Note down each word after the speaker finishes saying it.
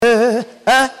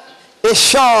hein, et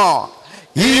chant.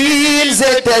 Ils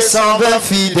étaient 120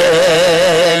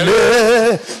 fidèles,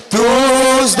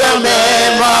 tous d'un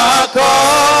même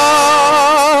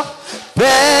accord,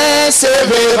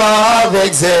 persévérant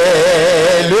avec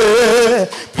zèle,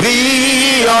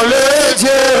 priant le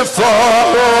Dieu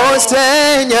fort, ô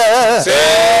Seigneur.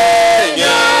 Seigneur,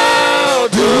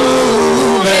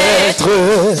 Tout maître,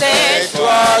 c'est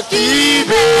toi qui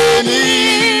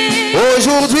bénis.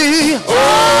 aujourd'hui,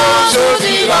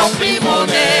 Remplis mon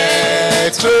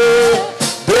être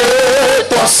de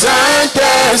ton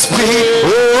Saint-Esprit, ô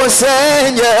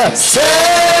Seigneur. Seigneur,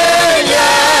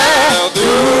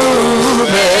 tout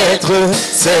maître,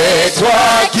 c'est toi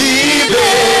qui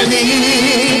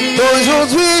bénis.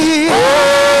 Aujourd'hui,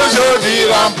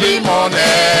 remplis mon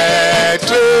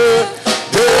être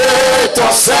de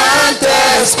ton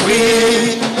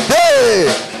Saint-Esprit. Hey!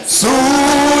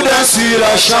 Soudain sur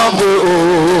la chambre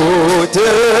haute,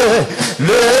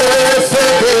 le feu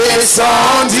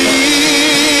descendit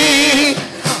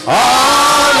en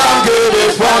langue de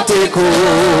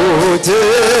Pentecôte,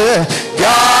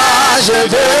 gage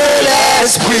de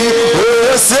l'Esprit, ô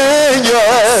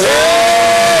Seigneur.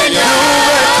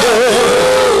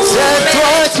 C'est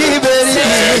toi qui bénis.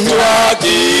 C'est toi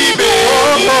qui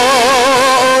bénis.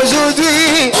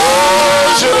 Aujourd'hui,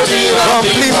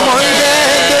 remplis mon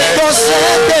être de ton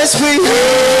Saint-Esprit.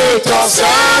 Ton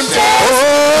Saint-Esprit. Oh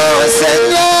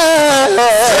Seigneur,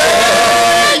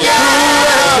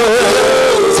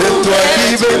 c'est toi qui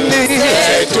bénis.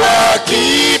 C'est toi qui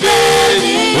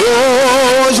bénis.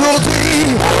 Aujourd'hui,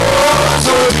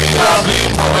 remplis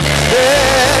mon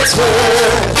être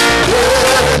de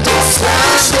ton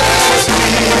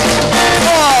Saint-Esprit.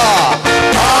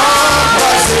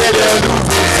 Embrasser de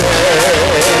nouveaux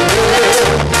ailes,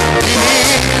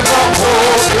 ils vont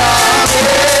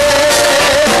proclamer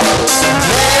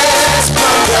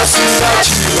l'esplendeur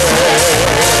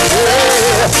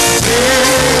surnaturelle du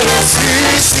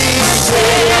ressuscité.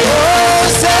 Oh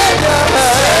Seigneur,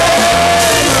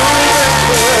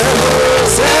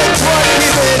 c'est toi qui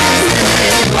bénis.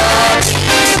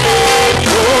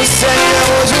 Oh Seigneur,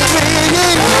 aujourd'hui,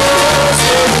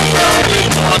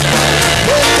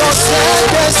 de ton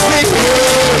Saint-Esprit,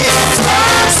 Seigneur,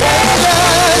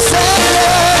 Seigneur, Seigneur,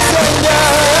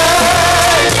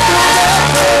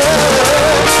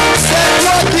 c'est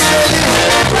toi qui bénis.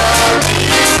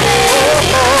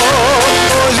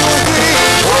 Aujourd'hui,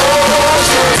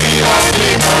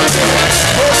 remplis mon être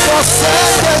de ton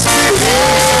Saint-Esprit,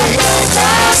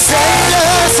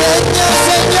 Seigneur, Seigneur,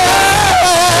 Seigneur.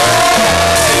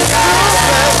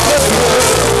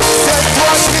 C'est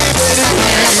toi qui bénis.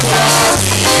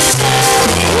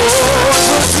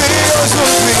 Aujourd'hui,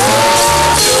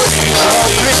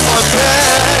 remplis mon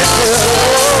être.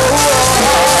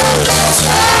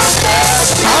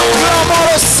 Acclamons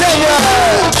le Seigneur.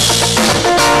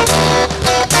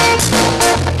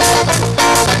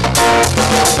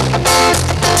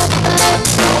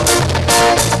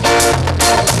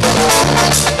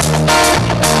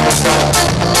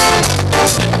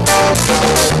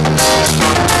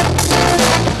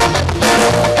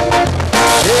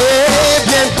 Et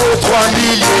bientôt 3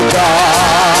 milliers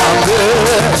d'âmes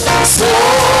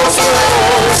s'offrent au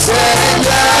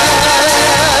Seigneur,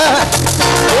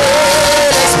 et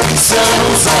l'Esprit Saint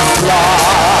nous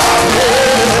enflamme.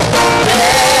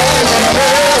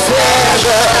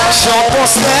 Chantons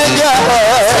Seigneur,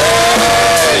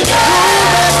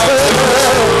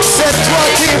 c'est toi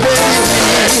qui bénis.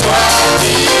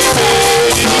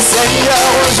 Seigneur,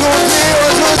 aujourd'hui,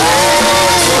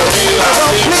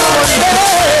 remplis mon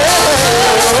Seigneur,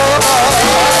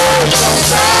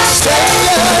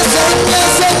 Seigneur,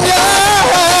 Seigneur,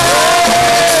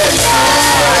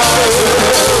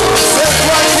 c'est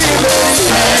toi qui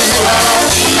bénis.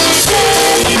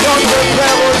 Donc le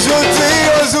Père, aujourd'hui,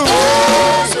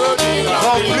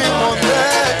 remplis mon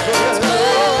être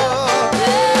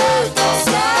de ton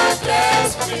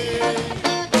Saint-Esprit.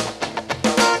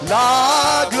 La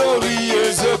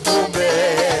glorieuse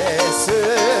promesse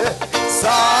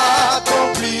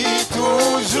s'accomplit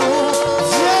toujours.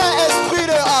 Viens, esprit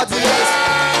de hardiesse,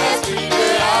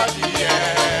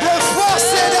 de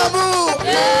force et d'amour.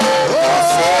 Oh,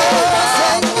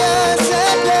 Seigneur,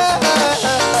 Seigneur,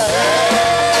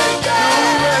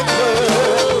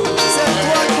 c'est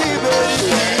toi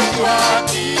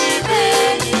qui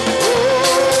bénis.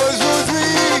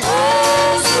 Aujourd'hui,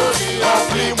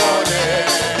 remplis mon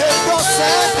être de ton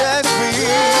Saint-Esprit.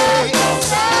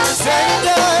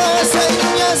 Seigneur,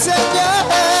 Seigneur, Seigneur,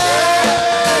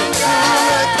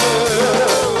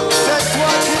 c'est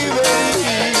toi qui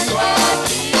bénis.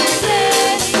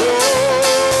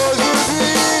 Aujourd'hui,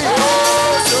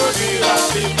 remplis mon être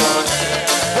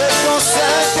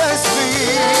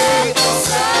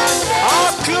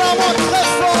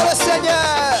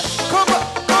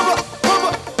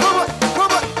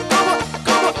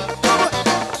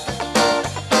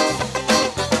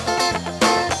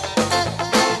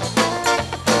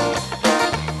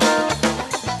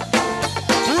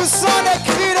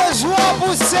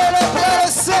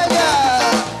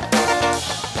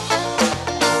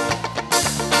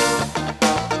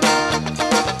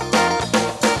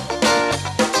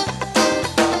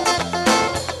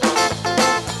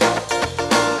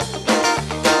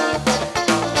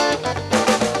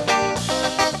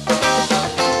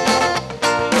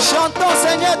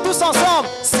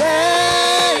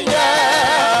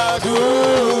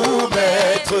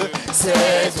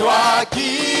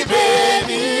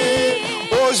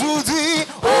Aujourd'hui,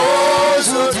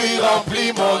 Aujourd'hui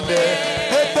remplis mon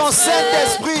être de ton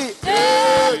Saint-Esprit.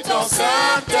 de ton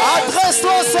Saint-Esprit.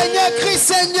 Adresse-toi au Seigneur, crie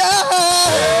Seigneur.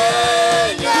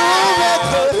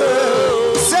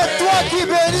 C'est toi qui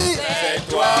bénis. C'est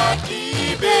toi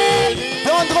qui bénis.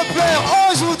 Tendre Père,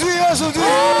 aujourd'hui,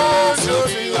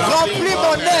 remplis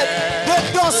mon être de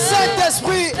ton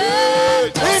Saint-Esprit.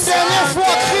 Une dernière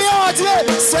fois, crions à Dieu,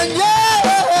 Seigneur.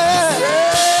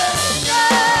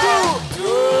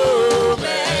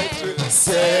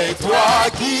 C'est toi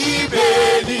qui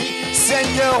bénis.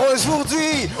 Seigneur,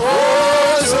 aujourd'hui,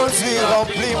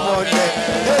 remplis mon être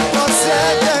de ton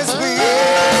Saint-Esprit.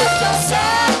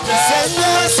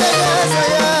 Seigneur, c'est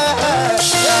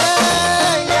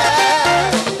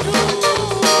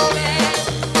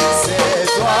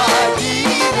toi qui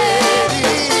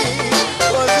bénis.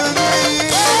 Aujourd'hui,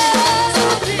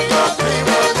 remplis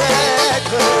mon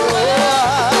être.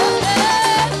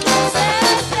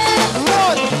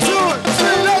 1, 2,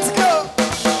 3, let's go.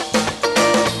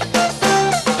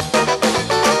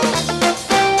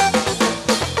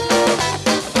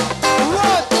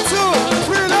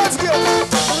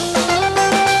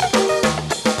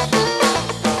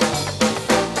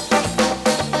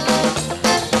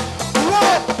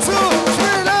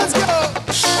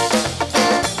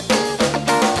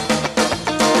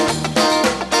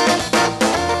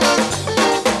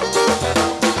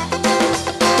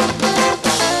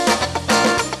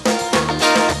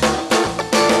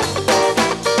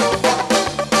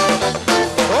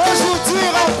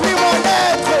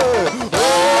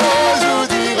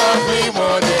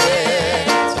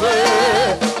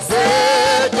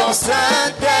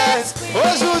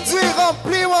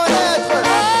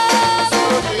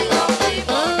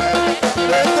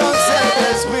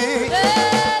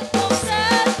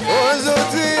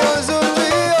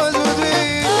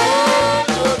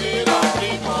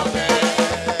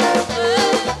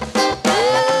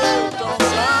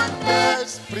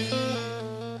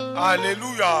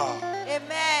 Alléluia.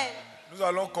 Amen. Nous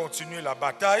allons continuer la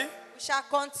bataille We shall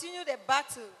continue the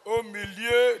battle au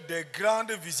milieu des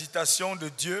grandes visitations de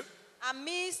Dieu.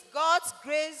 amidst God's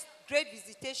great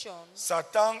visitation.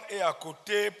 Satan est à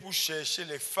côté pour chercher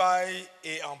les failles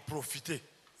et en profiter.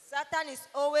 Satan is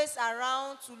always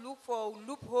around to look for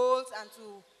loopholes and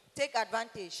to take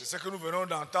advantage. C'est ce que nous venons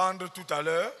d'entendre tout à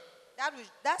l'heure.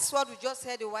 That's what we just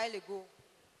heard a while ago.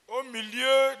 Au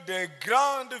milieu des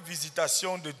grandes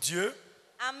visitations de Dieu,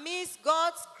 Amidst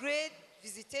God's great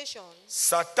visitation,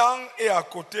 Satan est à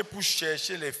côté pour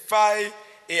chercher les failles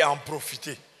et en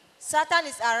profiter. Satan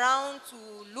is around to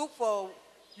look for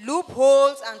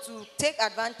loopholes and to take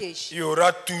advantage. Il y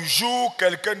aura toujours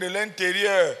quelqu'un de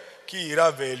l'intérieur qui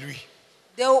ira vers lui.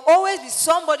 There will always be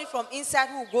somebody from inside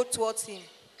who will go towards him.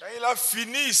 Quand il a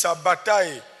fini sa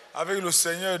bataille avec le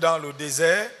Seigneur dans le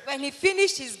désert, When he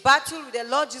finished his battle with the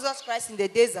Lord Jesus Christ in the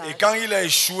desert, et quand il a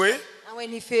échoué, and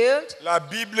when he failed, la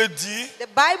Bible dit, the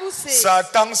Bible says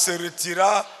Satan se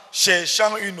retira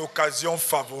cherchant une occasion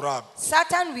favorable,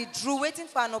 Satan withdrew, waiting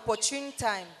for an opportune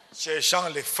time, cherchant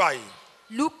les failles.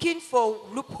 looking for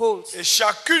loopholes. Et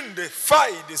chacune des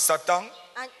failles de Satan,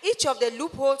 And each of the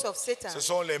loopholes of Satan ce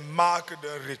sont les marques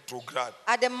d'un rétrograde.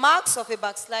 are the marks of a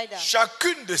backslider.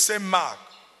 Chacune de ces marques,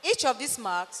 Each of these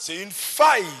marks c'est une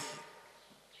faille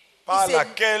par It's a-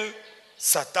 laquelle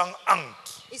Satan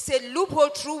entre. is a loophole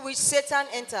through which Satan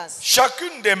enters.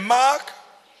 Chacune des marques,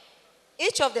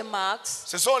 Each of the marks,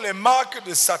 ce sont les marques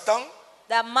de Satan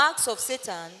the marks of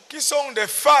Satan, qui sont des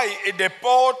failles et des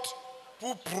portes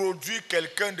pour produire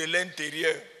quelqu'un de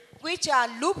l'intérieur. which are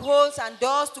loopholes and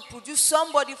doors to produce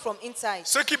somebody from inside.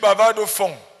 Ceux qui bavardent au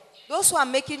fond, Those who are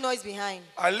making noise behind,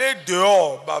 allez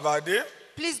dehors bavarder.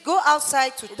 please go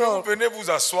outside to Ou bien talk. vous venez vous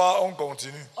asseoir, on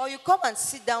continue. Or you come and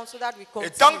sit down so that we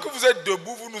Et tant que continue. vous êtes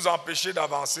debout, vous nous empêchez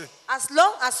d'avancer. As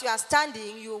long as you are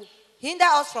standing, you hinder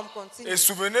us from Et continuing.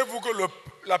 souvenez-vous que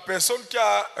la personne qui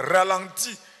a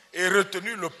ralenti et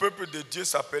retenu le peuple de Dieu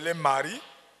s'appelait Marie.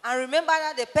 And remember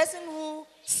that the person who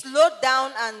slowed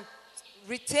down and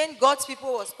retained God's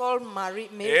people was called Et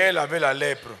Mary. elle avait la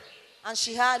lèpre. And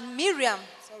she had Miriam,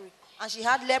 sorry, and she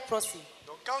had leprosy.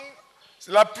 Donc quand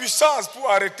la puissance pour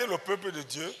arrêter le peuple de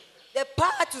Dieu, The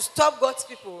power to stop God's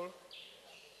people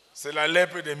c'est la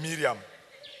lèpre de Myriam.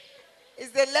 is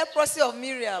the leprosy of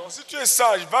Miriam. Donc si tu es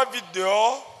sage, va vite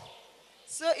dehors,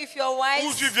 So if you're ou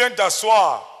wise, tu viens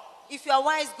t'asseoir.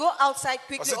 go outside Parce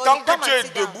quickly que or tant you come que tu and es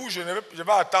sit down. debout, je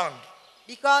vais attendre.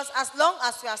 Because as long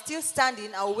as you are still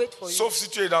standing, I will wait for you. Sauf si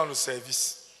tu es dans le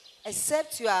service.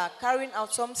 Except you are carrying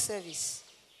out some service.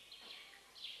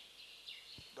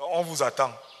 Donc on vous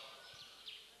attend.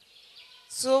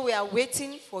 So we are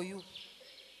waiting for you.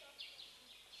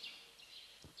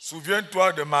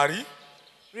 Souviens-toi de Marie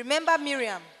Remember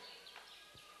Miriam,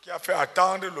 qui a fait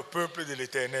attendre le peuple de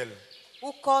l'Éternel.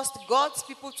 who caused God's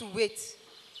people to wait.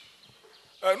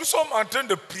 Nous sommes en train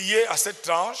de prier à cette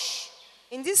tranche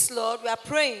In this, Lord, we are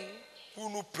praying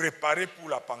pour nous préparer pour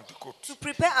la Pentecôte. to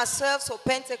prepare ourselves for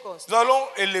Pentecost. Nous allons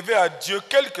élever à Dieu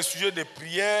quelques sujets de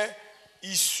prière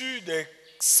issus des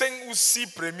 5 ou 6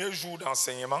 premiers jours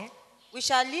d'enseignement. We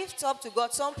shall lift up to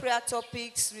God some prayer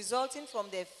topics resulting from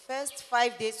the first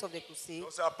 5 days of the crusade.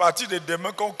 C'est à partir de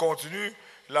demain qu'on continue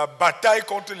la bataille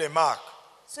contre les marques.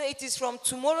 So it is from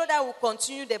tomorrow that we'll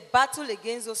continue the battle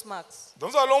against those marks.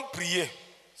 Donc nous allons prier.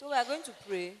 So we are going to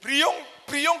pray.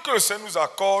 Prions que le Seigneur nous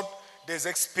accorde des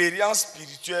expériences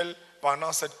spirituelles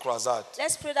pendant cette croisade.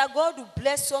 Let's pray that God will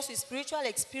bless us with spiritual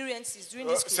experiences during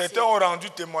this crusade. Certains ont rendu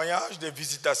témoignage des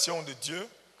visitations de Dieu.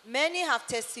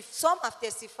 Some have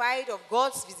testified of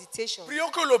God's visitation. Prions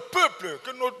que le peuple,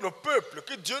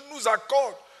 que Dieu nous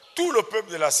accorde, tout le peuple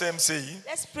de la CMCI.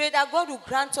 Let's pray that God will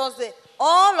grant us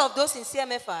all of those in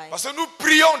CMFI. Parce que nous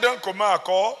prions d'un commun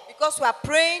accord. Because we are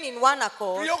praying in one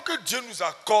accord. Prions que Dieu nous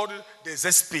accorde des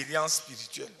expériences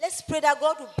spirituelles. Let's pray that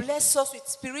God will bless us with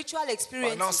spiritual Pendant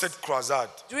experiences cette croisade.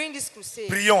 during this crusade.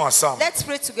 Prions ensemble. Let's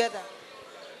pray together.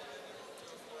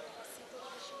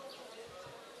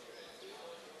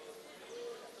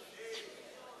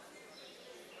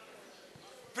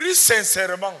 Prie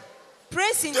sincèrement.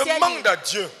 Pray sincerely. Demande à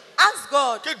Dieu Ask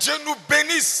God que Dieu nous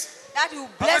bénisse that He will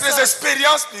avec bless des us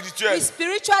expériences with spirituelles.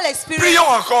 spiritual experiences. Prions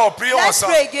encore, prions Let's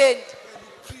ensemble. pray again.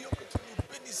 Prions que tu nous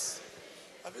bénisses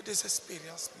avec des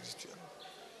expériences spirituelles.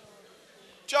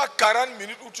 Tu as 40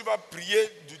 minutes où tu vas prier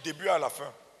du début à la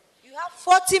fin. You have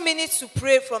 40 minutes to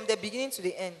pray from the beginning to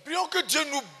the end. Prions que Dieu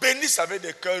nous bénisse avec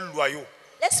des cœurs loyaux.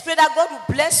 Let's pray that God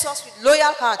will bless us with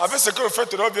loyal hearts. Avec ce que le frère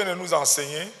Theodore vient de nous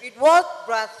enseigner. With what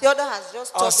Brother Theodore has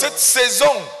just En taught cette us.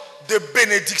 saison de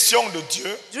bénédiction de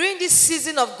Dieu, During this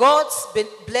season of God's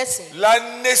blessing, la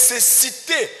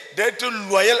nécessité d'être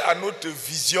loyal à notre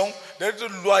vision, d'être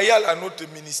loyal à notre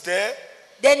ministère,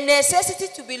 the necessity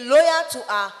to be loyal to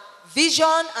our vision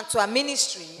and to our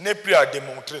ministry n'est plus à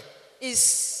démontrer.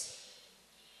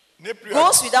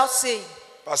 goes without saying.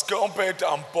 Parce qu'on peut être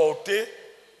emporté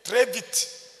très vite.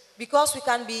 Because we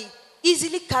can be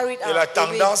easily carried Et la away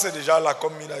tendance est déjà là,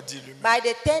 comme il a dit lui-même. by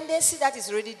the tendency that is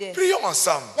already there. Prions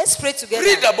ensemble. Let's pray together.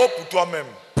 Prie d'abord pour toi-même.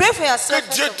 Pray for yourself.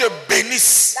 Que Dieu first te of all.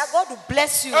 bénisse. That God will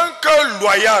bless you. Un cœur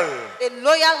loyal, A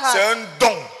loyal c'est heart un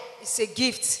don. is a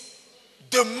gift.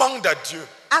 Demande à Dieu.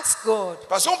 Ask God.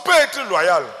 Parce qu'on peut être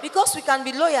loyal. Because we can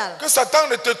be loyal. Que Satan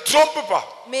ne te trompe pas.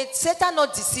 May Satan not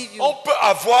deceive you. On peut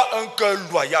avoir un cœur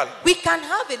loyal. We can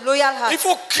have a loyal heart. Il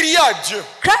faut crier à Dieu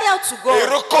Cry out to et God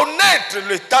reconnaître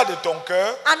l'état de ton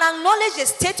cœur and acknowledge the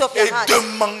state of et your heart.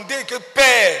 demander que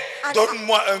Père, And-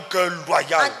 donne-moi un cœur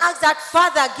loyal. And ask that,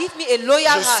 Father, give me a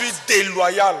loyal Je heart. suis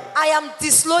déloyal. I am Les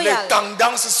disloyal.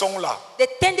 tendances sont là. The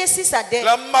tendencies are there.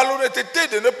 La malhonnêteté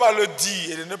de ne pas le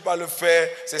dire et de ne pas le faire,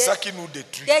 c'est ça qui nous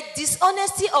détruit. The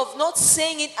dishonesty of not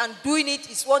saying it and doing it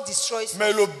is what destroys Mais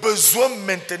us. le besoin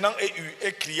maintenant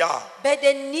est criard. But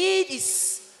the need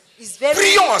is very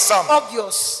Prions ensemble.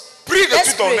 obvious. Prie de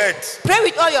Let's tout ton pray. être. Pray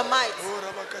with all your might.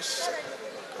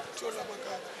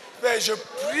 Père, je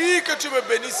prie que tu me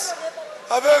bénisses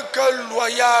avec un cœur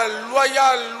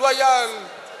loyal.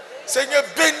 Seigneur,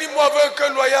 bénis-moi avec un cœur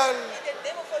loyal.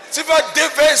 Tu vas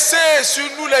déverser sur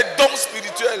nous les dons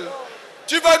spirituels.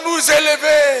 Tu vas nous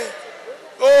élever.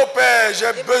 Oh Père,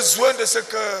 j'ai besoin de ce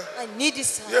cœur. I need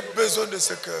this. J'ai besoin de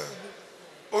ce cœur.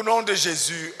 Au nom de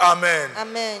Jésus, Amen.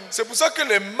 Amen. C'est pour ça que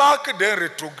les marques d'un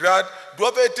rétrograde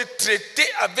doivent être traitées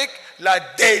avec la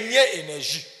dernière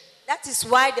énergie. That is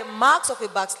why the marks of a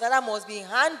backslider must be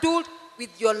handled with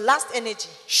your last energy.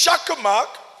 Chaque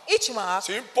marque, Each mark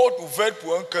c'est une porte ouverte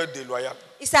pour un cœur déloyal.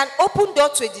 is an open door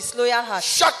to a disloyal heart.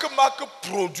 Chaque marque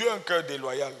produit un cœur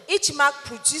déloyal. Each mark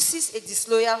produces a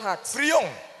disloyal heart. Prions.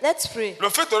 Let's pray. Le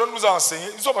fait de nous a enseigné,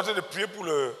 nous sommes en train de prier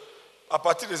à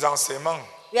partir des enseignements.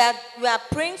 We are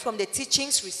praying from the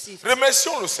teachings received.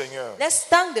 Remercions le Seigneur. Let's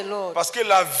thank the Lord. Parce que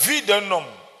la vie d'un homme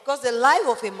Because the life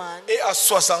of a man est à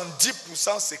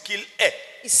 70% ce qu'il est,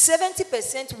 is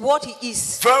 70% what he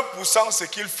is, 20% ce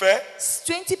qu'il fait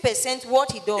 20% what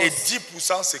he et does,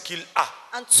 10% ce qu'il a.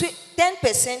 and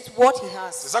 10% what he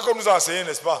C'est has. ça qu'on nous a enseigné,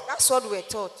 n'est-ce pas? That's what we're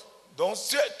taught. Donc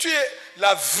tu es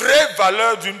la vraie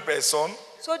valeur d'une personne,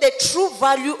 So the true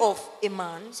value of a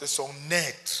man c'est son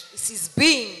être. is his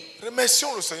being.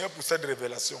 Remercions le Seigneur pour cette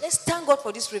révélation. Let's thank God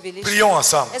for this revelation. Prions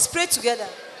ensemble. Let's pray together.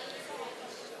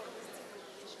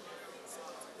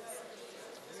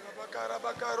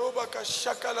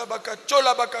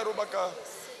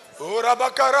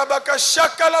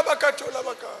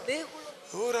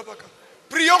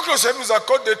 Prions que le Seigneur nous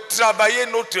accorde de travailler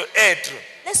notre être.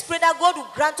 Let's pray that God will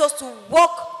grant us to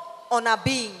work on our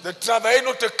being, De travailler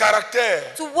notre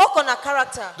caractère. to work on our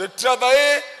character, De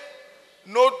travailler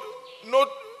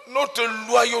notre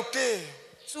loyauté.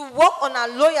 to work on our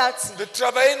loyalty, De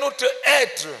travailler notre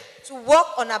être. to work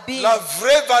on our being. La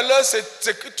vraie valeur, c'est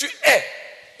ce que tu es.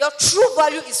 Your true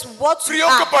value is what you Prions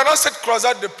que are. pendant cette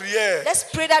croisade de prière, Let's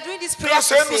pray that during this que prayer le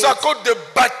Seigneur nous crusade, accorde de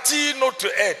bâtir notre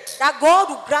être. that God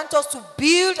will grant us to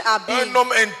build our Un being.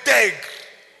 homme intègre,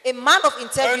 A man of un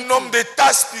integrity, homme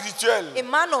d'état spirituel, a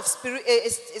man of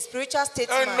a spiritual un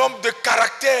statesman, homme de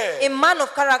caractère, a man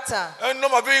of character, un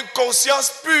homme avec une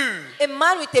conscience pure. a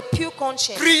man with a pure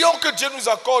conscience. Prions que Dieu nous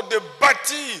accorde de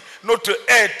bâtir notre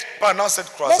être pendant cette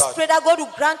Let's croisade. pray that God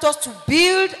will grant us to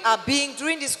build our being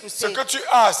during this Ce crusade. que tu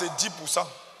as, c'est 10%.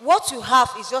 What you have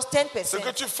is just Ce 10%. que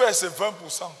tu fais, c'est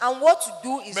 20%. And what you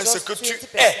do is Mais ce just que tu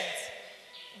 20%. es.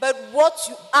 But what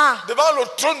you are, Devant le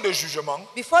trône de jugement,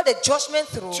 before the judgment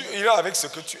throne, tu iras avec ce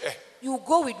que tu es. you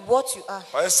go with what you are.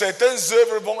 Parce que certaines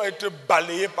œuvres vont être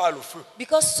balayées par le feu.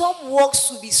 Because some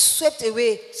works will be swept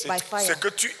away by C'est fire. ce que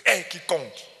tu es qui compte.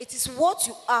 It is what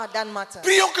you are that matters.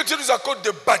 Prions que Dieu nous accorde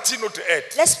de bâtir notre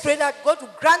être. Let's pray that God will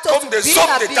grant us Comme to des build hommes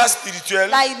our d'état being spirituel,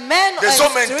 like men des and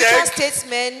hommes spiritual intègres,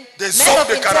 statesmen, des men hommes of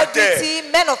de caractère. integrity,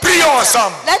 men of Prions character.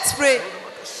 ensemble. Let's pray.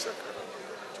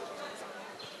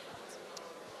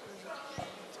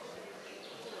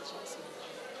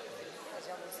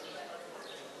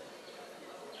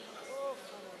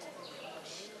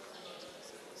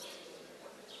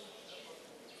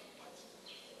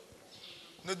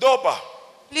 Ne dors pas.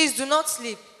 Please do not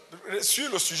sleep. Suis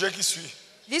le sujet qui suit.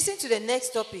 Listen to the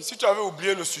next topic. Si tu avais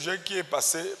oublié le sujet qui est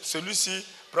passé, celui-ci,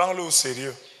 prends-le au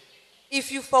sérieux.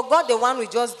 If you forgot the one we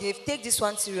just gave, take this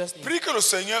one seriously. Prie que le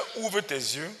Seigneur ouvre tes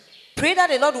yeux, Pray that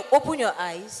the Lord will open your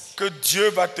eyes. que Dieu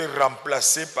va te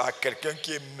remplacer par quelqu'un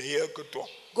qui est meilleur que toi.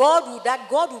 God will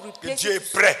Que replace Dieu you.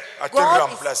 est prêt à te God is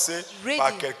remplacer ready.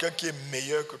 par quelqu'un qui est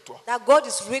meilleur que toi. That God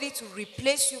is ready to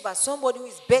replace you by somebody who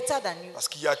is better than you. Parce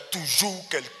qu'il y a toujours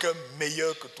quelqu'un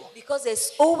meilleur que toi. Because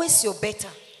there's always your better.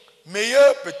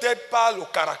 Meilleur peut-être par le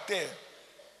caractère.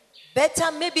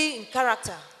 Better maybe in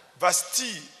character.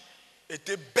 Vasti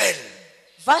était belle,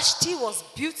 Vashti was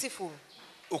beautiful.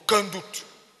 aucun doute.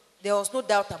 There was no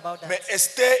doubt about that. Mais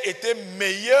Esther était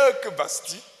meilleure que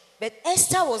Vasti But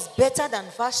Esther was better than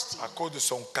Vashti à cause de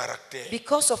son caractère,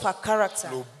 because of her character,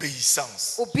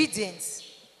 l'obéissance. obedience.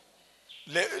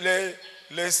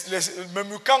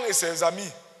 Memucan et ses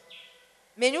amis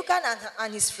Menucan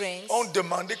and his friends ont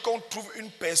demandé qu'on trouve une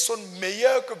personne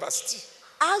meilleure que Vasti.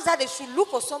 asked that they should look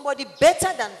for somebody better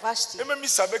than Vashti. Et même ils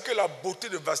savaient que la beauté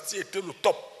de Vasti était le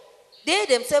top. They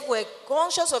themselves were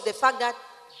conscious of the fact that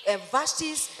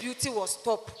Vashti's beauty was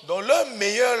top. Donc leur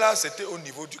meilleur là, c'était au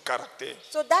niveau du caractère.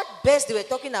 So that best they were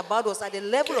talking about was at the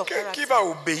level of Quelqu'un qui character. va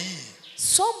obéir.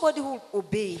 Somebody who will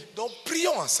obey. Donc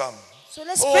prions ensemble. So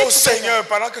let's Oh pray Seigneur, together.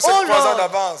 pendant que cette Oh croisade Lord,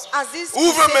 avance, as this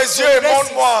ouvre crusade mes yeux et progresses,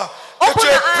 montre-moi que open tu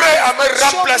es your prêt à eyes me and show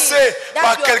me remplacer that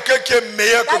par you are- quelqu'un qui est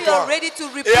meilleur that que you are toi. ready to Et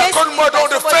replace accorde-moi me by donc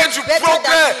de somebody faire who's du better progrès,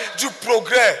 than me. du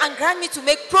progrès. And grant me to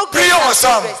make progress. Prions and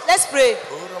ensemble. progress. Let's pray.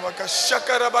 Orabaka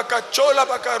shakarabaka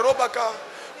cholabaka robaka.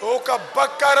 Oka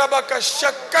bakarabaka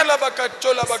shakalabaka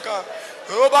cholabaka.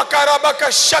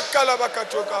 Obakarabaka shakalabaka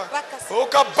choka.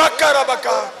 Oka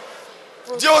bakarabaka.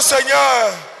 Dis au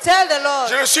Seigneur, Tell the Lord,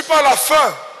 je ne suis pas la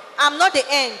fin. I'm not the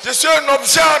end. Je suis un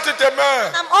objet entre tes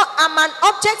mains. I'm an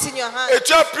object in your hand. Et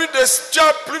tu as plus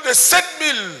de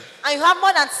 7000 And you have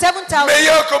more than 7,000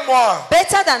 meilleurs que moi.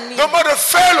 better than me. Demande de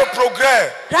faire le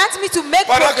progrès Grant me to make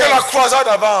pendant que la progress. croisade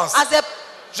avance. As the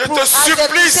Je te as the supplie,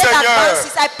 crusade Seigneur,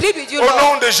 advances, I plead with you, au Lord,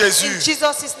 nom de in Jésus.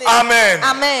 Jesus' name. Amen.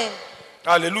 Amen.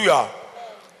 Alléluia.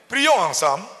 Prions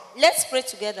ensemble. Let's pray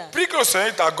together. Prie que le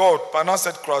Seigneur t'accorde pendant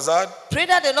cette croisade Pray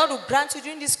that the Lord will grant you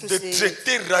during this de crusade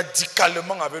traiter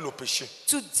radicalement avec le péché.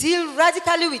 to deal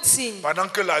radically with sin Pendant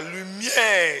que la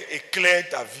lumière éclaire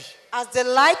ta vie. as the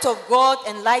light of God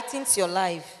enlightens your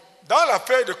life. Dans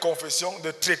l'affaire de confession,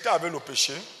 de traiter avec le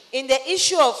péché, In the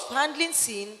issue of handling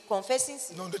sin, confessing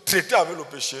sin, non, de traiter avec le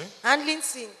péché, handling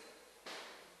sin,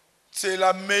 c'est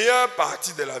la meilleure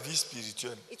partie de la vie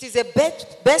spirituelle. it is the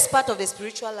best part of the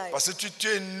spiritual life. Parce que tu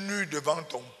es nu devant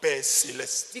ton Père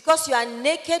céleste. Because you are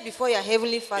naked before your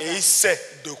heavenly Et Father. il sait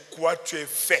de quoi tu es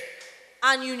fait.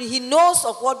 And he knows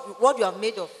of what you are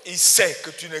made of. Il sait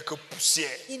que tu n'es que poussière.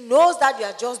 He knows that you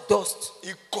are just dust.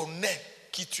 Il connaît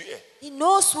qui tu es. He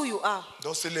knows who you are.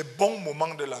 Donc c'est les bons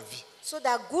moments de la vie. So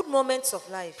there are good moments of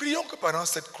life. Prions que pendant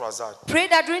cette croisade, Pray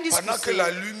that during this pendant que crusade, la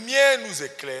lumière nous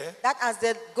éclaire, that as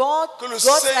the que le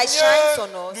God's light shines Seigneur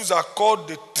on us, nous accorde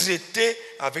de traiter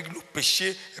avec le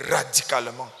péché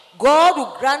radicalement. God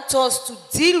will grant us to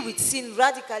deal with sin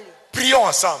radically. Prions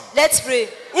ensemble. Let's pray.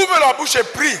 Ouvre la bouche et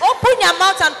prie. Open your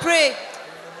mouth and pray.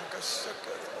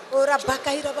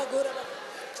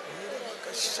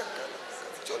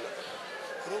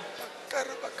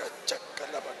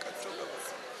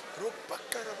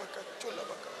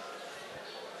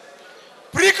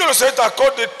 Prie que le Seigneur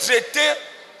t'accorde de traiter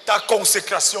ta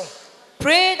consécration.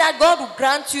 Pray that God will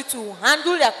grant you to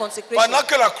handle your consecration. Pendant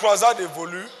que la croisade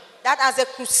évolue, That as a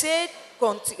crusade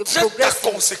traite ta progresses,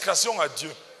 consécration à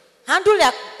Dieu.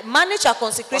 manage your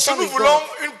Parce que consecration nous with voulons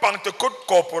God. une Pentecôte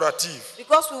corporative.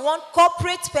 Because we want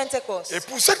corporate Pentecost. Et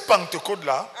pour cette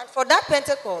Pentecôte-là, And for that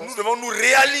Pentecost, nous devons nous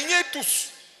réaligner tous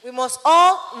we must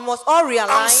all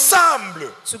realign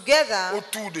ensemble together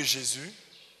autour de Jésus.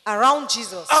 around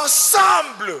Jesus.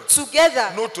 Ensemble,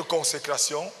 Together, notre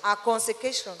consécration. our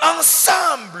consecration.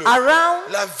 Ensemble,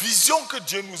 Around la vision que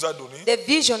Dieu nous a donnée. the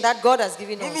vision that God has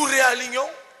given Nous us. nous réalignons,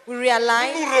 We nous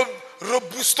realign, nous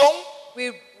reboostons.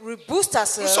 we reboost Nous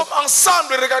ourselves. sommes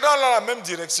ensemble, regardant dans la même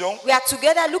direction. We are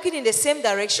together looking in the same Et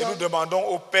direction. nous demandons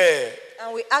au Père,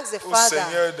 And we ask the au Father,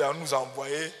 Seigneur de nous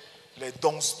envoyer les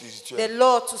dons the spirituels.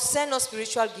 Lord, to send us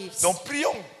spiritual gifts. Donc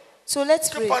prions So let's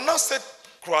que pray pendant cette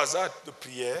croisade de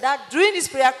prière, that during this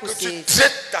prayer que tu crusade,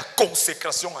 traites ta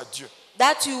consécration à Dieu.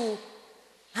 that you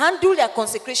handle your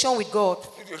consecration with God.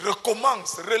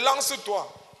 Recommence, relance-toi.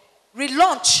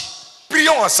 Relaunch.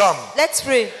 Prions ensemble. Let's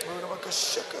pray.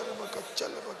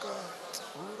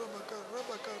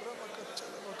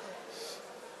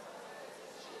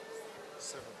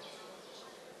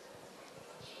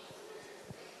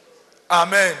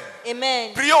 Amen.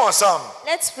 Amen. Prions ensemble.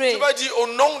 Let's pray. Tu vas dire au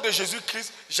nom de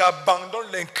Jésus-Christ,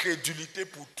 j'abandonne l'incrédulité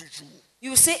pour toujours.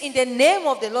 You say, in the name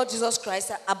of the Lord Jesus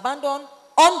Christ, I abandon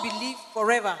unbelief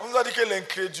forever. On nous a dit que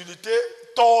l'incrédulité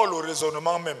tord le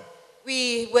raisonnement même.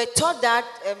 We were taught that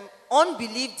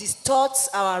unbelief distorts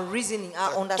our reasoning,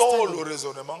 our Ça tord le understanding.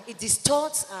 raisonnement. It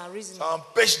distorts our reasoning. Ça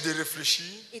empêche de réfléchir.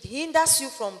 It hinders you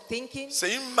from thinking.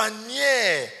 C'est une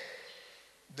manière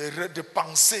de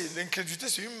penser. L'incrédulité,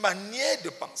 c'est une manière de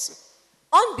penser.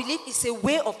 Unbelief is a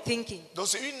way of thinking. Donc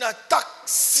c'est une attaque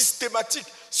systématique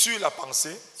sur la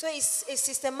pensée So it's a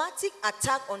systematic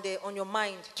attack on your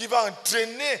mind qui va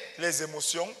entraîner les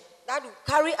émotions that will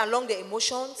carry along the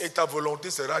emotions, et ta volonté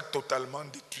sera totalement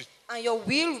détruite. and your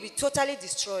will be totally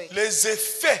destroyed. Les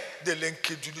effets de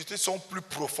l'incrédulité sont plus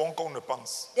profonds qu'on ne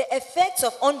pense. The effects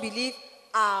of unbelief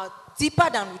are deeper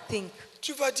than we think.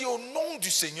 Tu vas dire au nom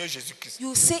du Seigneur Jésus-Christ,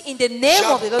 You say, in the name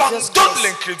of the Lord Jesus j'abandonne Christ,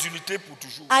 l'incrédulité pour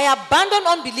toujours. I abandon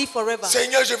unbelief forever.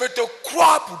 Seigneur, je vais te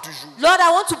croire pour toujours. Lord,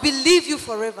 I want to believe you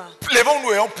forever.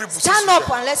 Lèvons-nous et on prie pour ce Stand up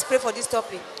sujet. and let's pray for this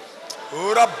topic.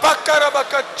 Ora bakara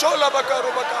baka chola baka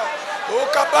robaka.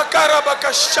 Oka bakara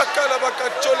baka shaka la baka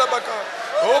chola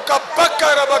baka. Oka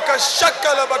bakara baka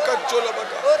shaka la baka chola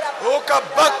baka. Oka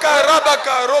bakara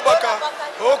baka robaka.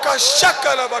 Oka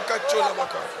shaka la baka chola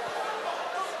baka.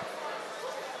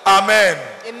 Amen.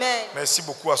 Amen. Merci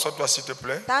beaucoup. Assois-toi s'il te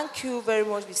plaît. Thank you very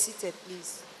much. Be seated,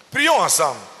 please. Prions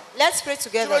ensemble. Let's pray Tu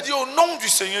together. vas dire au nom du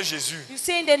Seigneur Jésus, You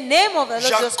say, in the name of the Lord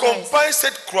Jesus Christ, j'accompagne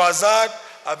cette croisade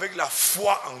avec la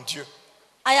foi en Dieu.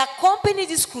 I accompany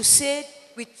this crusade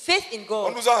with faith in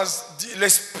On God. nous a dit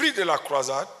l'esprit de la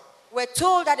croisade, We're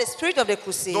told that the spirit of the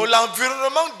crusade, dans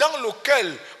l'environnement dans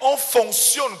lequel on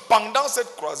fonctionne pendant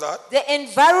cette croisade, the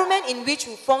environment in which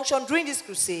we function during this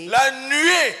crusade, la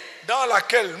nuée dans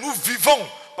laquelle nous vivons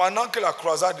pendant que la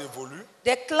croisade évolue,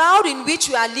 the cloud in which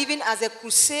we are living as a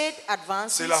crusade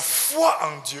advances, c'est la foi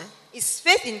en Dieu is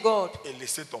faith in God et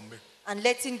laisser tomber. and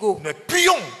letting go. Nous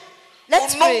prions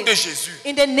Let's au nom pray. de Jésus.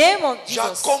 In the name of Jesus,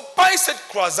 J'accompagne cette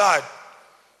croisade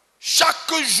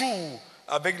chaque jour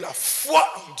avec la foi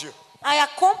en Dieu. I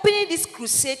accompany this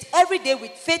crusade every day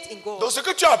with faith in God. Donc ce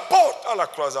que tu apportes à la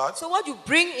croisade, So what you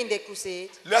bring in the crusade,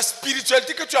 la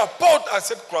spiritualité que tu apportes à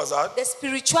cette croisade, the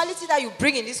spirituality that you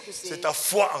bring in this c'est crusade, ta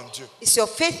foi en Dieu. is your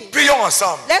faith in God. Prions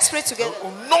ensemble. Let's pray together. Au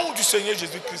nom du Seigneur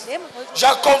Jésus-Christ, In the name of Jesus.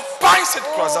 j'accompagne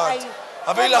cette croisade I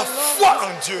avec la foi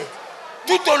en Dieu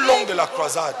tout au long de la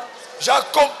croisade.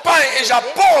 J'accompagne et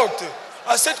j'apporte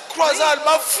à cette croisade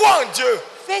ma foi en Dieu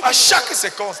à chaque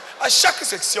séquence, à chaque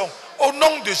section, au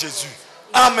nom de Jésus.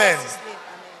 Amen. In Jesus' name,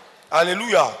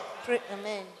 Alléluia. Pray,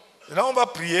 amen. Maintenant, on va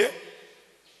prier.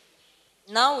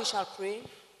 Now we shall pray.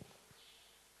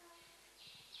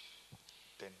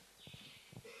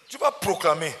 Tu vas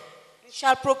proclamer We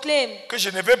shall proclaim. que je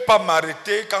ne vais pas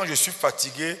m'arrêter quand je suis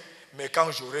fatigué, mais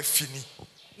quand j'aurai fini.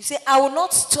 You say, I will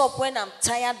not stop when I'm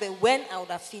tired, but when I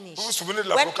would have finished. Vous vous souvenez de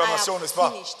la when proclamation, I have n'est-ce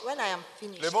pas? finished, when I am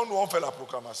finished. Les bons, nous on fait la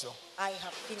proclamation. I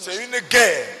have finished. C'est une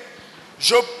guerre.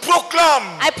 Je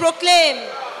proclame I proclaim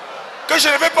que je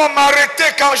ne vais pas m'arrêter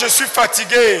quand je suis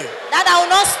fatigué, that I will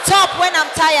not stop when I'm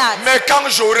tired, mais quand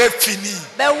j'aurai fini.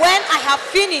 but when I have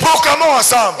finished. Proclamons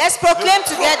ensemble. Let's proclaim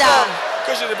together.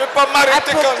 Que je ne vais pas I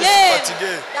m'arrêter quand je suis proclaim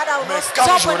fatigué, that I will mais not quand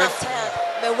stop when j'aurai I'm fini. tired,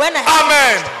 but when I have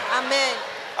Amen. finished. Amen.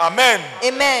 Amen.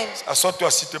 Amen. Assois-toi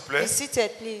s'il te plaît. Be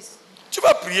seated, please. Tu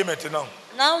vas prier maintenant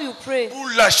Now you pray pour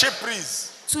lâcher prise.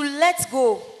 to let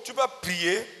go. Tu vas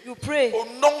prier You pray au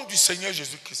nom du Seigneur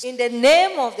Jésus-Christ. in the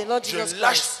name of the Lord Je Jesus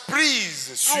lâche Christ.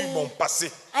 prise sur mon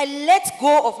passé, I let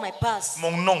go of my past,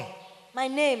 mon nom, my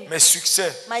name, mes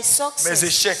succès, my mes success,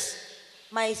 échecs,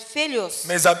 my failures,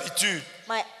 mes habitudes,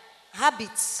 my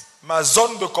habits, ma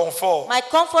zone de confort, my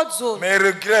comfort zone, mes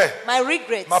regrets, my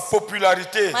regrets, ma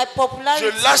popularité. my popularity.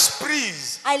 Je lâche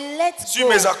prise I let sur go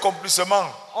mes accomplissements,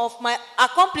 of my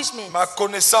accomplishments, ma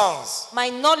connaissance, my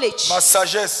knowledge, ma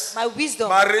sagesse, my wisdom,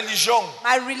 ma religion.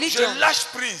 my Je religion. lâche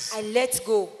prise. I let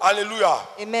go. Alléluia.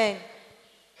 Amen.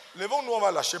 Levons-nous, on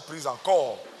va lâcher prise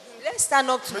encore. Let's stand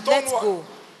up to Mettons-nous let go.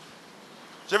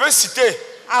 Je vais citer.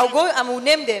 I'll go and we'll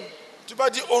name them. Tu vas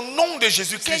dire au nom de Say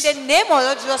Jésus-Christ, the name of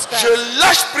Lord Jesus Christ. je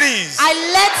lâche prise I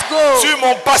let go sur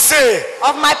mon passé.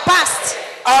 of my past.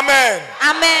 Amen.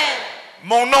 Amen.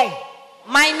 Mon nom.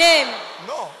 My name.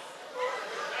 Non.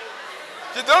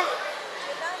 Je donne.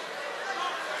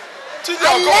 Tu dis I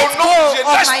encore let au nom, go je of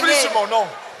lâche my prise name. sur mon nom.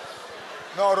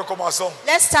 Non, recommençons.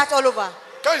 Let's start all over.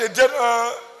 Quand je donne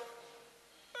un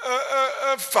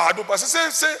fardeau, parce que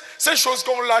ces choses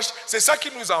qu'on lâche, c'est ça qui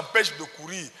nous empêche de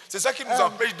courir. C'est ça qui nous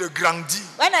empêche de grandir.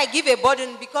 When I give a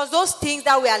burden, because those things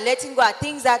that we are letting go are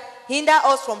things that hinder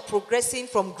us from progressing,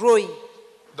 from growing.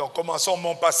 Donc commençons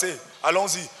mon passé.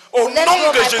 Allons-y. Au Let nom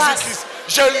go de of my Jésus-Christ, past.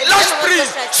 je lâche prise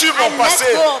sur mon passé.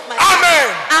 Amen.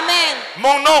 Amen.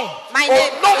 Mon nom. My Au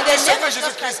name. nom In de the name Seigneur of Jesus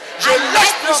Jésus-Christ, Christ, je I lâche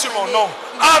let prise go sur of mon my nom. name.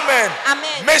 Amen.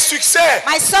 Amen. Mes succès.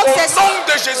 My success. Au nom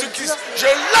de Jésus-Christ, je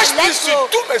lâche Let prise sur go.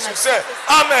 tous mes succès.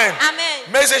 Amen. Amen.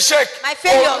 Mes échecs. My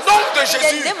failures. Au nom de In the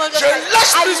Jésus, name of je Jesus Christ,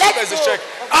 lâche I prise sur let mes go échecs. of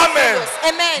my Amen. failures.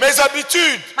 Amen. Mes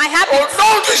habitudes. My habits. Au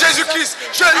nom de Jésus-Christ,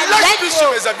 je I lâche let prise go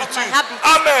sur mes of habitudes. my habits.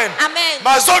 Amen. Amen.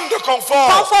 Ma zone de confort.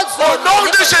 Comfort zone. Au nom In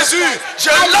the de name of Jésus, Jesus je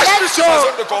Christ, I lâche let prise sur ma go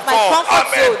zone de of my confort. comfort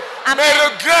Amen. zone. Mes Amen.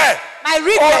 regrets. My Au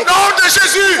regrets. nom de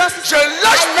Jésus, Because je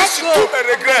lâche I prise let sur go tous of mes my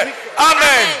regrets. regrets. Amen.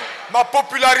 Amen. Ma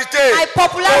popularité. My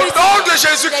popularity. Au nom de In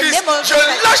Jésus-Christ, the name of je Jesus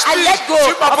Christ, lâche I prise let go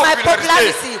sur ma of my popularité.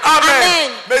 popularity. Amen.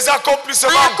 Amen. Mes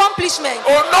accomplissements. My accomplishment.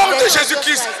 Au nom In the de name of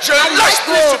Jésus-Christ, Jesus je Christ, I lâche let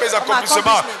prise go sur mes of my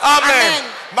accomplissements. accomplishments. Amen.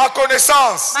 Ma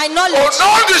connaissance. My knowledge. Au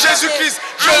nom de Jésus-Christ,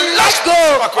 je I lâche let prise go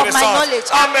sur ma of my connaissance. knowledge.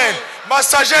 Amen. Ma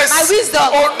sagesse. My wisdom.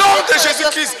 Au nom de In the name of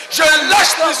Jésus-Christ, Jesus je Christ,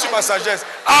 lâche I let go prise of sur my ma sagesse.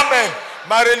 Amen.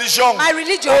 Ma religion. My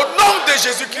religion. Au nom de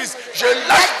Jésus-Christ, je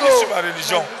lâche go prise sur ma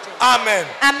religion. Amen.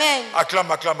 Amen.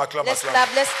 Acclame, acclame, acclame, Let's acclame. clap.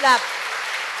 Let's clap.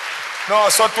 Non,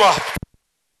 assois-toi.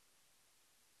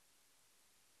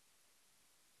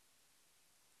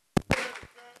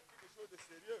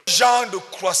 Genre de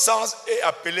croissance est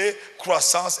appelé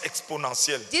croissance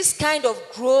exponentielle. This kind of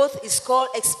growth is called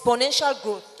exponential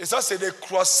growth. Et ça, c'est des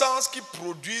croissances qui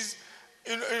produisent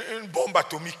une bombe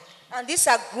atomique. And these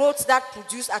are growths that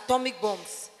produce atomic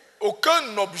bombs.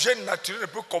 Aucun objet naturel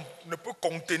ne peut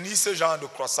contenir ce genre de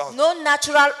croissance. No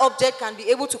natural object can be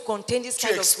able to contain this Tu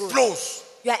kind of growth. exploses.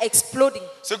 You are exploding.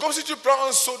 C'est comme si tu prends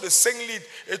un seau de 5 litres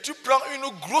et tu prends une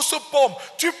grosse pomme.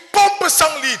 Tu pompes 100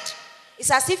 litres. It's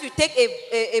as if you take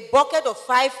a bucket of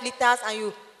 5 liters and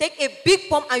you take a big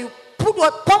pump and you put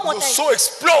pump water Le in. seau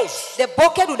explose. The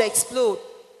bucket will explode.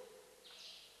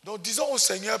 Donc disons au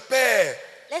Seigneur, Père,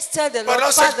 Let's tell the Lord,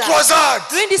 pendant cette Father, croisade,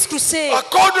 during this crusade,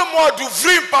 accorde-moi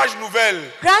d'ouvrir une page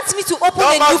nouvelle. grant me to open Dans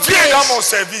a ma new vie et dans mon page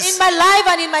service. in my life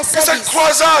and in my Que cette service.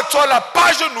 croisade soit la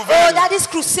page Oh, nouvelle. that this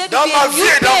crusade Dans will be ma a vie new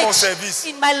et dans mon page service.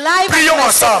 in my life and Prions in my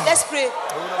ensemble. service. Let's pray.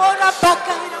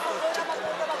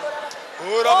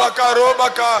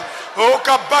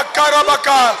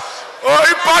 Oh,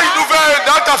 une page nouvelle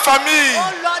dans ta famille. Oh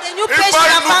Lord, a new Une page in page our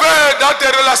family. nouvelle dans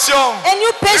tes relations. A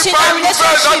new page Une in our page nouvelle dans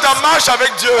relationships. ta marche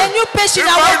avec Dieu. A new page in Une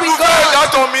our page walk with nouvelle God. dans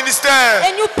ton ministère.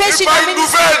 A new page Une in our page ministry.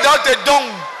 nouvelle dans tes dons.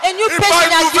 A new Une page page in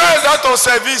our nouvelle gifts. dans ton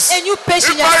service. A new page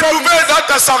in Une your page service. nouvelle dans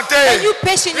ta santé. A new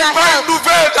page in Une your page health.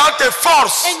 nouvelle dans tes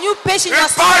forces. A new page in Une your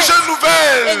page strength.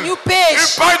 nouvelle. A new page. Une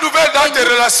page nouvelle dans tes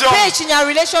relations. Page in your Une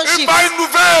relationships. page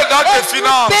nouvelle dans A tes new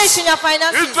finances. page in your Une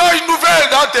finances. page nouvelle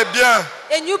dans tes biens. A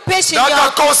A new page in dans ta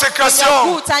your consécration.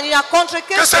 goods and in your Que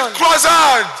consecration. cette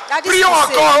croisade, That is prions to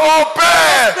say, encore, oh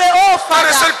Père, pray, oh que de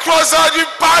Father, cette croisade, une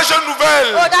page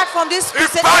nouvelle, oh that from this une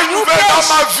crusade, page a new nouvelle dans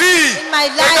ma page vie in my et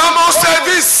life, dans mon oh,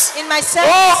 service. in my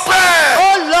service. Oh Père,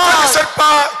 Oh que de Lord, cette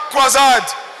croisade,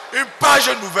 une page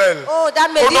nouvelle. oh that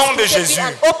may Au this nom de crusade be Jésus.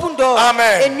 an open door,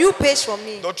 Amen. a new page for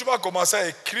me. Donc tu vas commencer à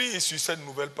écrire sur cette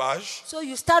nouvelle page So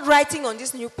you start writing on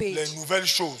this new les page, nouvelles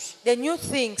choses. the new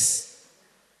things.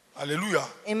 Alléluia.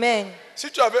 Amen.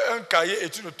 Si tu avais un cahier et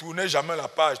tu ne tournais jamais la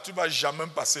page, tu ne vas jamais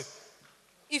passer.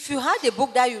 If you had a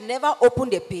book that you never open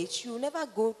the page, you never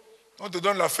go. On te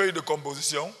donne la feuille de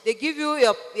composition. They give you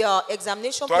your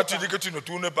examination Toi, tu paper, dis que tu ne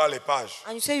tournes pas les pages.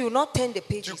 and you say you will not turn the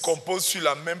Tu pages. composes sur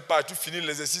la même page, tu finis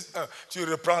l'exercice 1, tu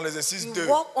reprends l'exercice You 2.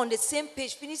 walk on the same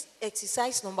page, finish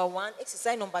exercise number 1,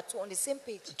 exercise number 2 on the same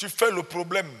page. Tu fais le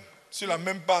problème sur la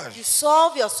même page. You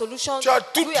solve your solution, Tu as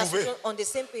tout do your trouvé. solution on the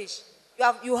same page.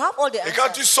 You have all the Et quand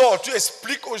tu answers. sors, tu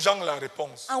expliques aux gens la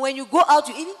réponse. And when you go out,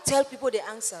 you even tell people the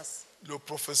answers. Le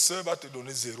professeur va te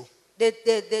donner 0.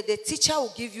 The teacher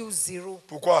will give you 0.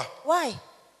 Pourquoi? Why?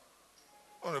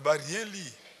 On ne va rien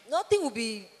lire. Nothing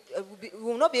we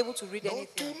will not be able to read Donc,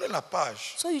 anything. tourne la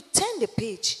page. So you turn the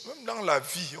page. Même dans la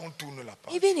vie, on tourne la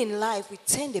page. Even in life, we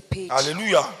turn the page.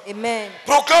 Alléluia. Amen.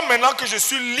 Proclame maintenant que je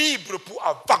suis libre pour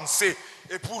avancer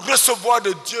et pour recevoir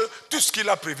de Dieu tout ce qu'il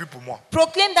a prévu pour moi.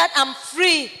 Proclaim that I'm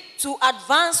free to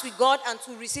advance with God and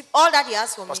to receive all that He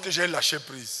has for me. Parce que j'ai lâché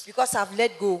prise. Because I've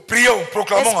let go. Prions,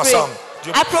 proclamons Let's pray. ensemble. Je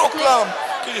I proclaim proclame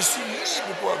que je suis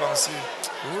libre pour avancer.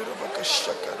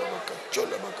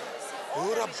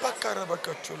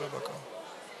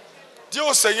 Dis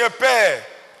au Seigneur, Père,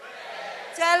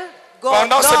 Tell God,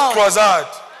 pendant cette Lord, croisade,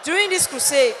 during this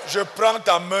crusade, je prends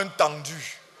ta main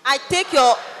tendue. I take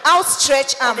your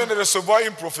outstretched On arm. vient de recevoir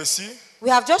une prophétie. We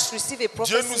have just received a Dieu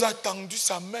prophecy. nous a tendu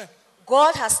sa main.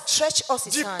 God has stretched us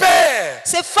His Dis, hand. Père,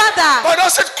 Say, Father, pendant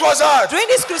cette croisade, during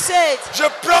this crusade, je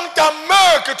prends ta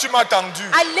main que tu m'as tendue.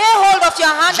 I lay hold of your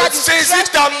hand Je that you saisis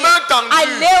stretched ta me. main tendue. I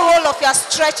lay hold of your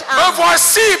stretched Me arm.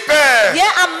 voici, Père.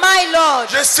 Here am I, Lord.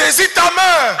 Je saisis ta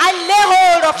main. I lay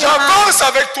hold of your hand. J'avance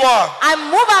avec toi. I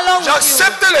move along with you.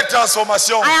 J'accepte les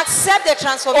transformations. I accept the Au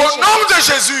transformation. nom de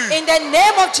Jésus. In the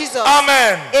name of Jesus.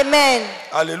 Amen. Amen.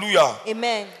 Alléluia.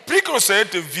 Amen. Prie que le Seigneur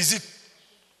te visite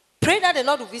Pray that the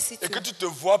Lord will visit et que you tu te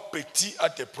vois petit à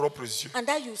tes propres yeux. and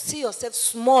that you see yourself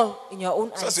small in your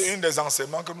own Ça, c'est eyes. un des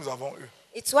enseignements que nous avons eu.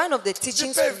 It's one of the Dis,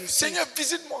 teachings Père, we receive. Seigneur,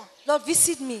 visite-moi. Lord,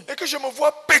 visit me. Et que je me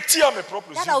vois petit à mes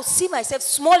propres That yeux. I'll see myself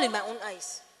small in my own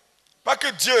eyes. Pas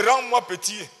que Dieu rende moi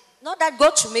petit. Not that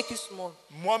God should make you small.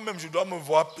 Moi-même, je dois me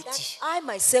voir That petit. I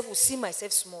myself will see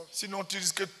myself small. Sinon, tu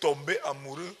risques de tomber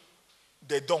amoureux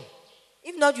des dons.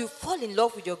 If not, you fall in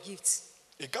love with your gifts.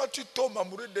 Et quand tu tombes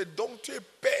amoureux des dons, tu es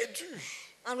perdu.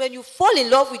 And when you fall in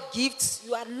love with gifts,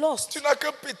 you are lost. Tu n'as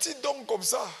qu'un petit don comme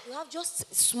ça. You have just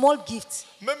small gifts.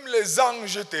 Même les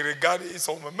anges te regardent, ils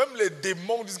sont, même les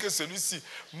démons disent que celui-ci,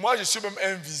 moi je suis même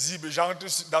invisible, j'entre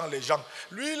dans les gens.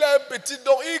 Lui, il a un petit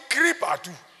don, il crie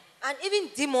partout. And even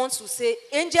demons will say,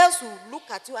 angels will look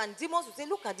at you, and demons will say,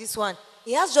 look at this one.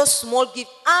 He has just small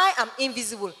gift. I am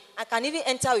invisible. I can even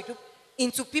enter with you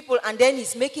into people, and then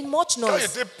he's making much Quand noise.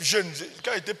 j'étais jeune,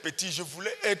 quand j'étais petit, je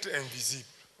voulais être invisible.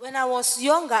 When I was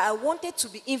younger, I wanted to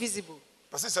be invisible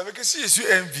Parce que je savais que si je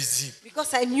suis invisible, because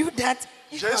I knew that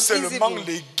if j'ai I'm seulement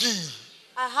invisible, l'aiguille.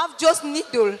 I have just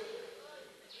needle.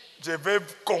 Je vais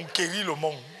conquérir le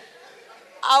monde.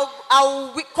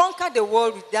 I'll conquer the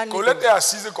world with that Colette est needle.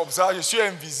 assise comme ça, je suis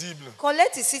invisible.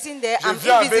 Colette is sitting there. Je I'm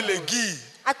viens avec invisible. l'aiguille.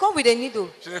 I come with a needle.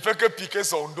 Je ne fais que piquer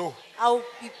son dos. I'll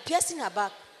be piercing her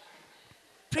back.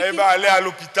 Elle Pricking. va aller à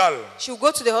l'hôpital. She'll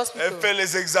go to the Elle hospital. fait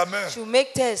les examens. She'll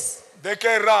make tests. Dès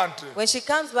qu'elle rentre, When she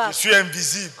comes je back, suis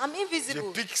invisible. I'm Je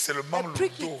invisible. pique seulement I le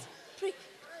prick dos. it. Prick.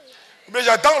 Mais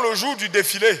j'attends le jour du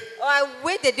défilé. Or I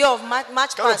wait the day of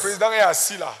March Quand le past. président est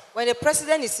assis là, When the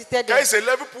president is seated quand there. il se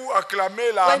lève pour acclamer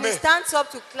When he l'armée, stands up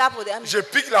to clap for the army. je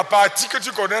pique la partie que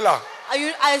tu connais là.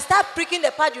 I start pricking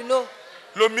the part you know.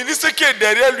 Le ministre qui est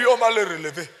derrière lui, on va le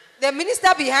relever. The minister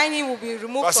behind him will be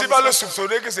removed Parce from qu'il va le his position.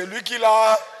 soupçonner que c'est lui qui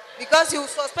l'a. Because he will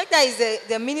suspect that it's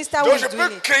the minister who Donc is je doing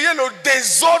peux it. créer le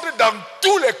désordre dans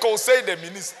tous les conseils des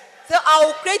ministres. So I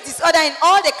will create disorder in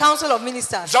all the council of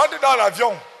ministers. J'entre dans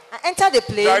l'avion, I enter the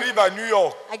plane. j'arrive à New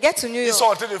York. I get to New Ils sont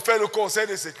York. en train de faire le conseil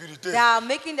de sécurité. They are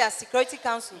making their security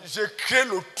council. Je crée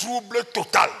le trouble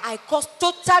total. I cause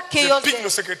total Je chaos pique there. le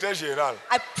secrétaire général.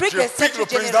 I prick Je the pique le secretary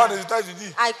président general. des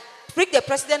États-Unis. I prick the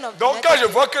president of the Donc United quand je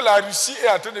States. vois que la Russie est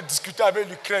en train de discuter avec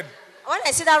l'Ukraine, When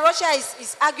I see that Russia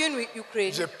is arguing with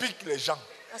Ukraine, je pique les gens.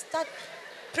 I start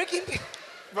pricking people.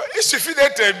 Il suffit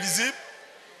d'être invisible.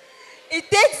 It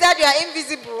takes that you are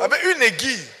invisible avec une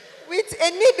aiguille. with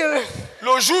a needle.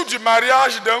 Le jour du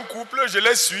mariage d'un couple, je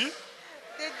les suis.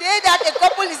 The day that a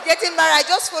couple is getting married, I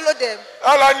just follow them.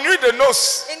 À la nuit de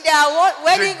noces, In their je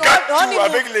wedding gâte or tout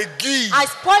avec honeymoon, l'aiguille. I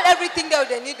spoil everything there with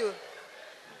the needle.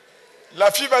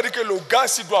 La fille va dire que le gars,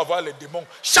 s'il doit avoir les démons,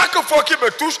 chaque fois qu'il me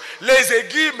touche, les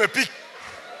aiguilles me piquent.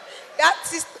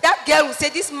 That girl will say,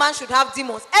 this man should have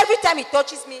demons. Every time he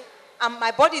touches me, and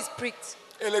my body is pricked.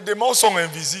 Et les démons sont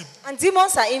invisibles. And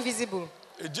demons are invisible.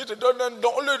 Et Dieu te donne un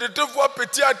don. Au lieu de te voir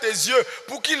petit à tes yeux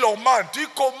pour qu'il augmente, tu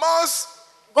commences.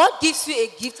 God gives you a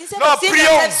gift. Instead Non, of seeing prions.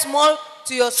 yourself small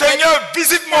to yourself, Seigneur,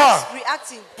 visite-moi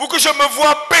reacting. pour que je me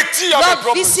vois petit à mes Lord,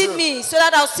 propres visit yeux. me so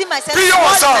that I'll see myself Prions small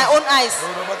in ensemble. my own eyes.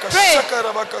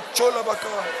 Pray.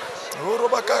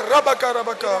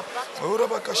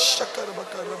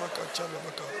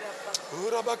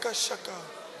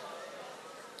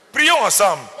 Prions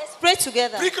ensemble. Let's pray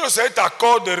together. Prie que le Seigneur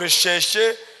t'accorde de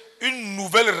rechercher une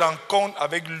nouvelle rencontre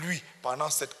avec lui pendant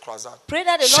cette croisade. Pray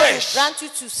that the Lord will Cherche. grant you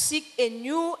to seek a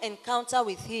new encounter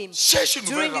with Him. Cherche une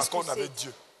During nouvelle this rencontre crusade. avec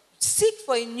Dieu Seek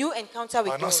for a new encounter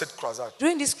with pendant God. cette croisade.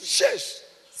 During this crusade. Cherche.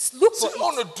 Look for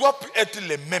On it. ne doit plus être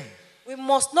les mêmes. We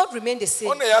must not remain the same.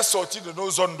 On est à sortir de nos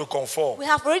zones de confort. We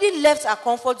have already left our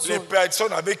comfort Les zone.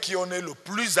 personnes avec qui on est le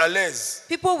plus à l'aise.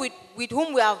 People with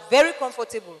whom we are very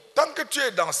comfortable. Tant que tu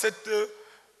es dans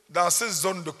cette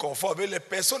zone de confort, avec les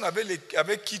personnes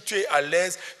avec qui tu es à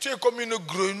l'aise, tu es comme une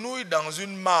grenouille dans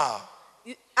une mare.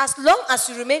 As long as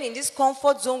you remain in this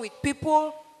comfort zone with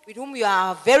people with whom you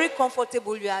are very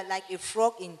comfortable, you are like a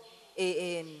frog in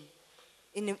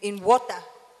water.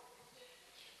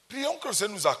 Prions que le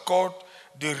Seigneur nous accorde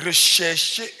de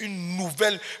rechercher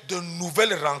de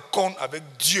nouvelles rencontres avec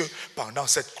Dieu pendant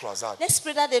cette croisade. Let's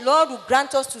pray that the Lord will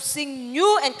grant us to seek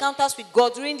new encounters with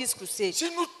God during this crusade. Si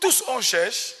nous tous on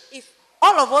cherche, If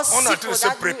all of us on est en seek train de for se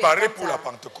that new préparer pour la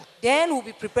encounter, Pentecôte. then we'll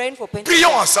be preparing for Pentecost.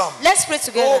 Prions ensemble. Let's pray Oh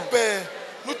together. Père,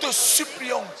 nous te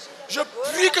supplions. Je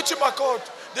prie que tu m'accordes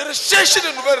de rechercher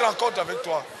de nouvelles rencontres avec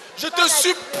toi. Je te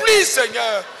supplie,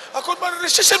 Seigneur, accorde-moi de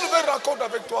rechercher de nouvelles rencontres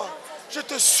avec toi. Je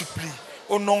te supplie,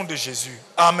 au nom de Jésus.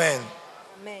 Amen.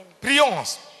 Amen. Prions.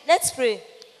 Let's pray.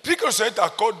 Prie que le Seigneur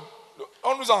t'accorde.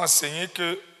 On nous a enseigné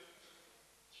que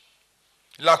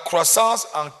la croissance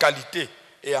en qualité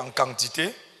et en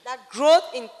quantité That growth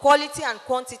in quality and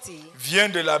quantity vient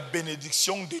de la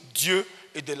bénédiction de Dieu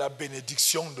et de la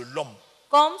bénédiction de l'homme.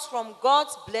 comes from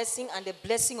God's blessing and the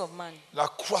blessing of man. La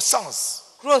croissance.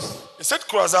 Growth. Et cette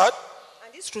croisade,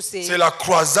 And this crusade c'est la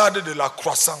croisade de la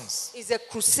croissance. is a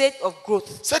crusade of growth.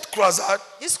 Cette croisade,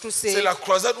 This c'est crusade la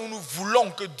croisade où nous voulons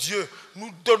que Dieu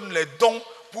nous donne les dons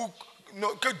pour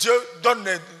que Dieu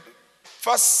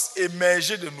fasse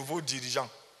émerger de nouveaux dirigeants.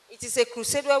 it is a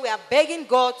crusade where we are begging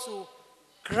God to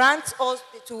grant us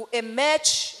to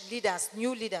emerge leaders,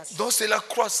 new leaders. Donc c'est la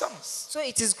croissance. So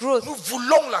it is growth. Nous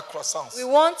voulons la croissance. We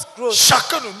want growth.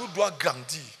 Chacun de nous doit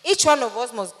grandir. Each one of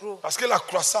us must grow Parce que la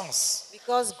croissance,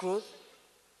 because growth,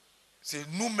 c'est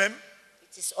nous-mêmes,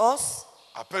 it is us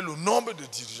après le nombre de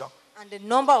dirigeants. and the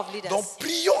number of leaders. Donc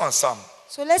prions ensemble.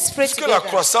 So let's pray Puisque la together.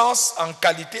 croissance en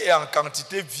qualité et en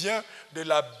quantité vient de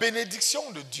la bénédiction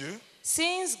de Dieu,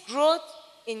 Since growth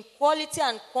in quality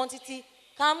and quantity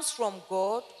comes from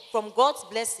God, from God's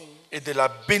blessing et de la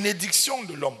bénédiction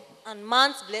de l'homme. and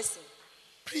man's blessing,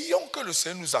 Prions que le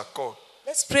Seigneur nous accorde,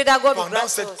 let's pray that God will pendant grant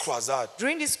cette us croisade,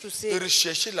 during this de crusade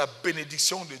rechercher la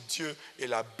bénédiction de Dieu et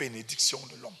la bénédiction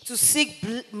de l'homme. to seek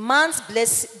man's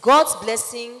blessing, God's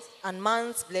blessings and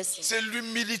man's blessings. C'est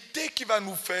l'humilité qui va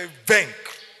nous faire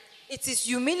vaincre. It is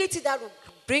humility that will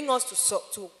bring us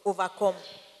to overcome.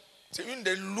 C'est une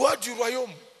des lois du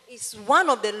royaume. It's one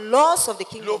of the laws of the Le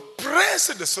kingdom. prince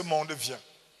de ce monde vient.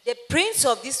 The prince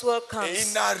of this world Et il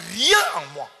comes. n'a rien en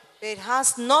moi. It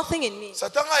has nothing in me.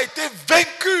 Satan a été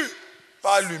vaincu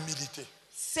par l'humilité.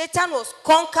 Satan was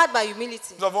conquered by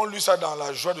humility. Nous avons lu ça dans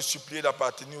la joie de supplier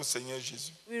d'appartenir au Seigneur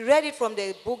Jésus. We read it from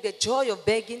the book, The Joy of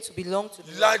Begging to Belong to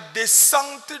the La Lord.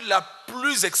 descente la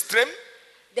plus extrême,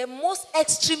 The most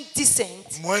extreme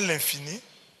descent moins l'infini,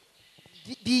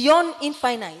 beyond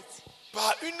infinite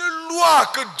par une loi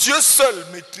que Dieu seul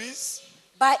maîtrise,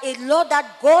 by a law that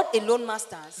God alone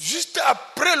masters. juste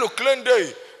après le clin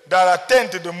d'œil dans la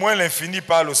teinte de moins l'infini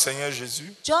par le Seigneur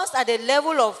Jésus, Just at the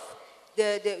level of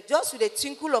just with the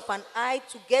twinkle of an eye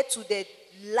to get to the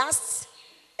last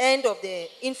end of the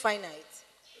infinite.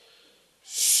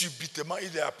 subitement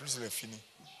il est à plus l'infini.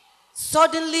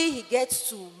 Suddenly he gets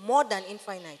to more than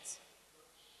infinite.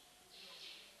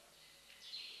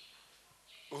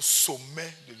 Au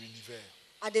sommet de l'univers.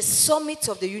 At the summit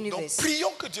of the Donc universe.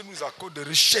 prions que Dieu nous accorde de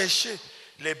rechercher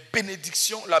les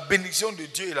bénédictions, la bénédiction de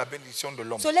Dieu et la bénédiction de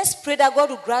l'homme. So let's pray that God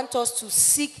will grant us to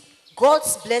seek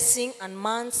God's blessing and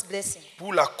man's blessing.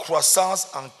 Pour la croissance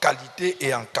en qualité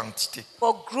et en quantité.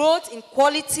 For growth in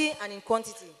quality and in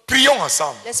quantity. Prions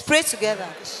ensemble. Let's pray together.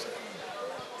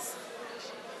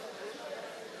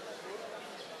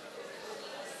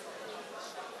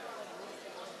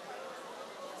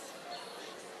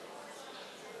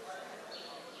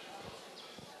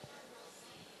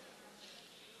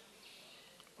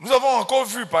 Nous avons encore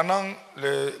vu pendant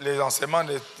les enseignements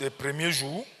des premiers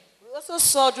jours. We also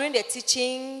saw during the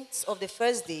teachings of the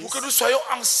first days Pour que nous soyons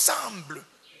ensemble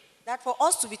that for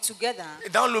us to be together et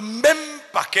dans le même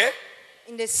paquet,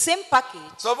 in the same package,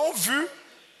 nous avons vu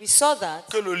we saw that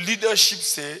que le leadership,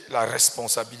 c'est la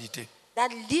responsabilité.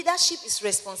 leadership is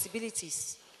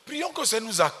responsibilities. Prions que ça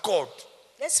nous accorde.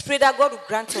 Let's pray that God will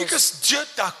grant Prie que us. Dieu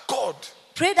t'accorde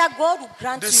Pray that God will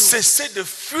grant de you cesser de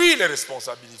fuir les to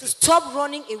responsabilités. stop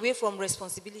running away from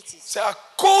responsibilities. C'est à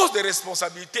cause des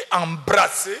responsabilités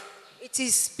embrassées It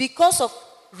is because of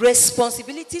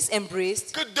responsibilities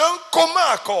embraced que d'un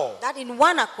commun accord, that in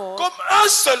one accord, comme un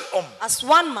seul homme, as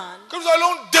one man, que nous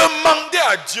allons demander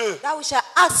à Dieu that we shall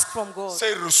ask from God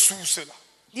ces ressources-là.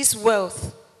 this wealth.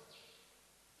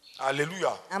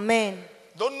 Alléluia. Amen.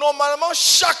 Donc normalement,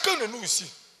 chacun de nous ici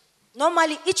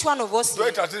Normally, each one of us doit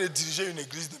here être en train de diriger une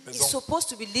église de is maison. supposed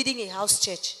to be leading a house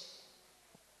church.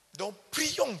 Donc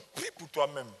prions, prie pour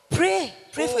toi-même. Pray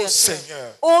for Oh yourself.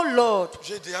 Seigneur, Oh Lord,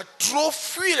 j'ai déjà trop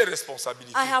fui les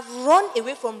responsabilités. I have run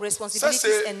away from Ça, responsibilities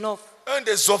c'est enough. un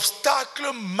des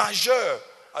obstacles majeurs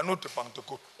à notre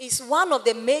Pentecôte. It's one of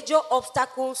the major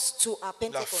obstacles to our La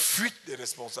Pentecost. fuite des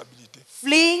responsabilités.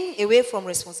 Fleeing away from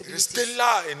responsibilities. Rester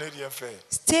là et ne rien faire.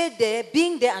 Stay there,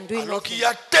 being there and doing Alors qu'il nothing. y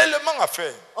a tellement à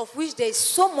faire. Of which there is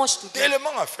so much to do.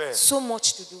 Tellement à faire. So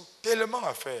much to do. Tellement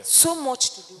à faire. So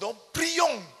much to do. Donc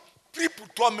prions. Prie pour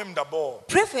toi-même d'abord.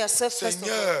 Pray for yourself first of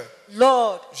Seigneur, all.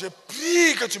 Lord, je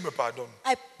prie que tu me pardonnes.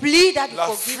 I plead that you La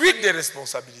forgive fuite me. des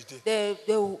responsabilités. The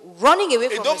running away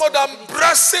Et from donne-moi responsibilities.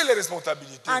 d'embrasser les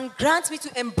responsabilités. And grant me to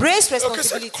embrace Pour que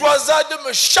cette responsibility. croisade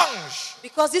me change.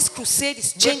 Because this crusade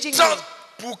is Me changing trans- me.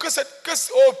 Pour que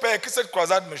oh Père, que cette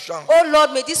croisade me change. Oh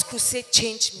Lord, may this crusade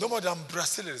change me. Donne-moi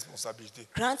d'embrasser les responsabilités.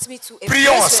 Grant me to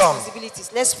Prions embrace ensemble. responsibilities.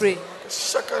 Let's pray.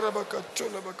 Shakarabaka,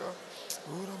 cholabaka.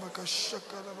 Urabaka,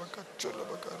 shakarabaka,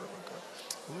 cholabaka, rabaka.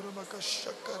 Urabaka,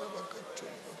 shakarabaka,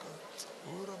 cholabaka.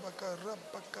 Urabaka,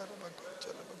 rabaka, rabaka,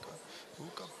 cholabaka.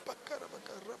 Ukapaka,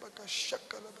 rabaka, rabaka,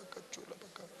 shakarabaka,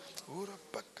 cholabaka.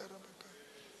 Urabaka, rabaka.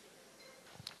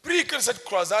 Prie que cette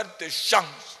croisade te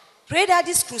change. Pray that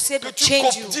this crusade Que will tu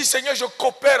change you. dis, Seigneur, je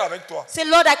coopère avec toi. Say,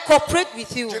 Lord, I cooperate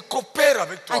with you. Je coopère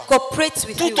avec I toi. cooperate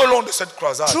with Tout you au long de cette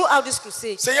croisade. throughout this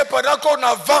crusade. Seigneur, pendant qu'on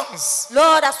avance,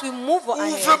 Lord, as we move ouvre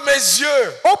ahead, mes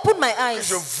yeux. open my Que eyes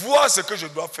je vois ce que je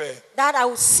dois faire. that I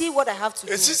will see what I have to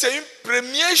Et si do. c'est une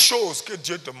première chose que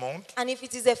Dieu te montre, And if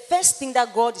it is the first thing that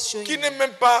God is showing qui you, n'est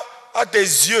même pas à tes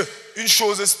yeux une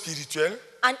chose spirituelle,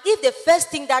 and if the first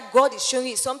thing that God is showing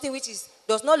you is something which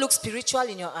does not look spiritual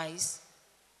in your eyes,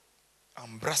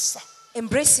 embrasse ça.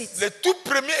 embrace it. Le tout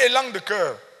premier élan de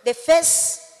cœur, The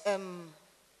first,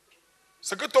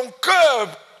 ce que ton cœur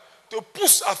te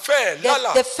pousse à faire, là,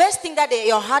 là, the first thing that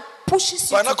your heart pushes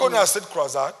you pendant to qu'on est à do cette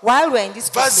croisade, while we're in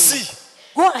this vas-y. crusade,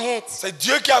 go ahead. C'est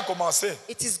Dieu qui a commencé.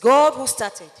 It is God who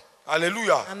started.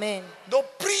 Alléluia. Amen. Donc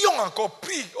prions encore,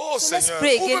 prie. Oh So let's Seigneur,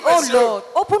 pray ouvre again. mes Oh yeux. Lord,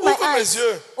 open my Ouvre mes eyes.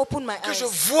 yeux. Open my Que je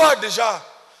eyes. vois déjà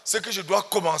ce que je dois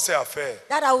commencer à faire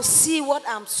That I will see what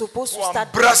I'm supposed to pour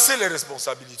start doing. embrasser les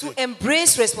responsabilités. To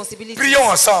embrace responsibility. Prions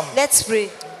ensemble. Let's pray.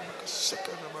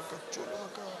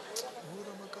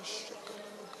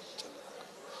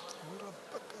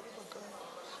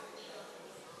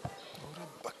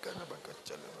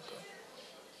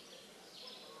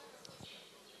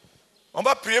 On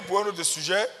va prier pour un autre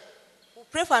sujet We'll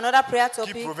pray for another prayer qui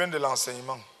topic provient de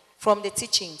l'enseignement. from the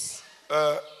teachings.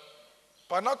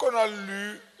 Pendant qu'on a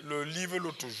lu le livre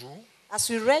l'autre jour, As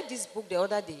we read this book the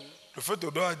other day, le frère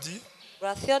Theodore a dit,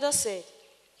 Brother Theodore said,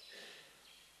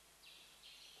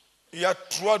 il y a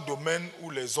 3 domaines où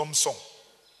les hommes sont.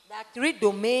 there are 3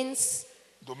 domains.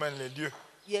 Domaine, les lieux.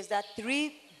 Yes, there are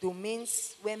 3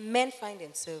 domains where men find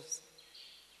themselves.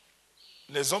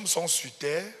 Les hommes sont sur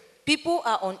terre. People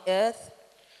are on earth.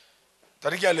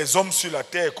 C'est-à-dire qu'il y a les hommes sur la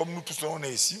terre, comme nous tous on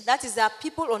est ici. That is, there are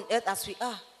people on earth as we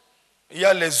are. Il y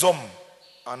a les hommes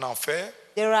en enfer.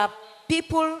 There are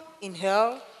people in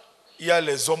hell. Il y a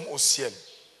les hommes au ciel.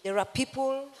 There are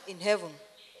people in heaven.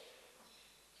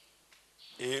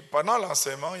 Et pendant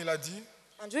l'enseignement, il a dit,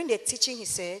 And during the teaching, he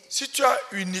said, si tu as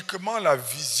uniquement la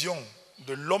vision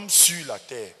de l'homme sur la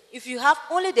terre, if you have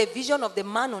only the vision of the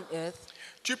man on earth,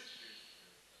 tu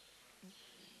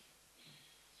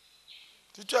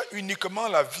Si tu as uniquement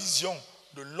la vision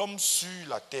de l'homme sur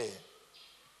la terre,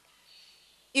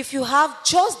 If you have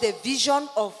just the vision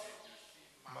of,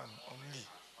 man, on lit.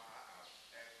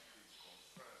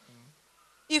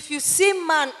 if you see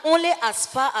man only as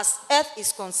far as earth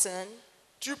is concerned,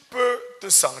 Tu peux te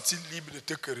sentir libre de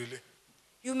te quereller.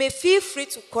 you may feel free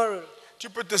to quarrel. Tu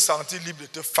peux te sentir libre de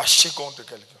te fâcher contre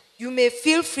quelqu'un. You may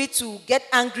feel free to get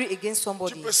angry against Tu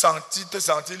somebody. peux te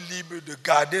sentir libre de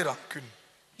garder rancune.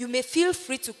 You may feel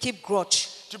free to keep grudge.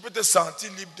 Tu peux te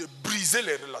sentir libre de briser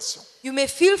les relations. You may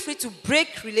feel free to break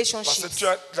Parce que relationships. tu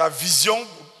as la vision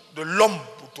de l'homme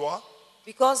pour toi,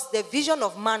 Because the vision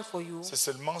of man for you c'est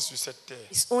seulement sur cette terre.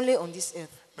 is only on this earth.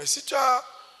 Mais si tu as,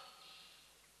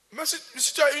 même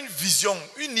si tu as une vision,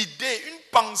 une idée, une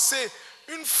pensée,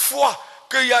 une foi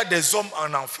qu'il y a des hommes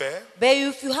en enfer, But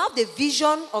if you have the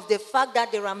vision of the fact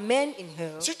that there are men in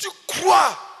hell, si tu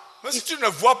crois, même si tu ne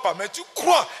vois pas, mais tu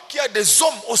crois qu'il y a des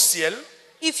hommes au ciel,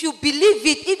 if you believe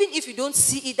it, even if you don't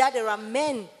see it, that there are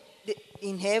men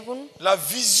in heaven, la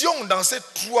vision dans ces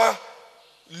trois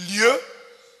lieux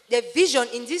the vision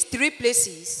in these three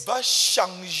places va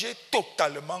changer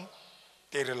totalement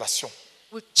tes relations.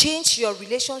 will change your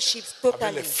relationships Avec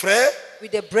totally. les frères,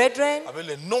 With the brethren, avec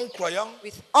les non-croyants,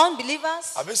 with unbelievers,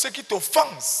 avec ceux qui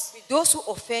t'offensent. with those who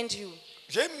offend you.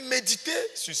 J'ai médité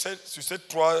sur ces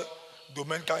trois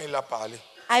domaines quand il a parlé.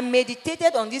 I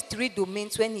meditated on these three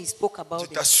domains when he spoke Je about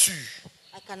it. t'assure,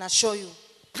 I can assure you.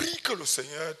 prie que le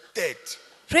Seigneur t'aide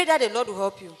Pray that the Lord will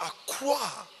help you à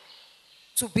croire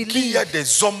to qu'il y believe a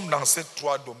des hommes dans ces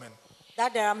trois domaines. that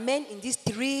there are men in these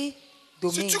three Si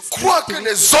domains. tu crois que These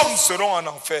les three hommes seront en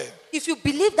enfer, If you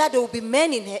believe that there will be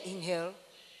men in hell,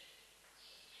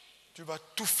 tu vas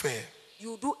tout faire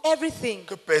you do everything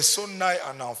que personne n'aille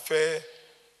en enfer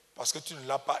parce que tu ne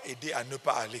l'as pas aidé à ne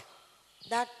pas aller.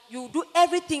 that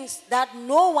that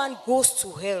no one goes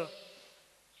to hell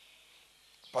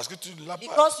Parce que tu ne l'as pas.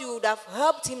 because you would have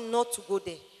helped him not to go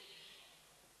there.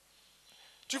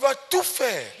 Tu vas tout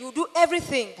faire You do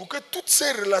everything pour que toutes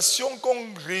ces relations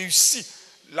qu'on réussit,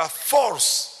 la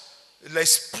force,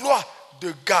 l'exploit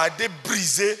de garder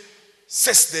brisées,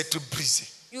 cesse d'être brisées.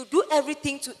 You do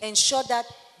everything to ensure that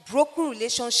broken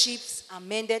relationships are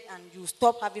mended and you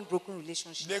stop having broken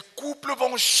relationships. Les couples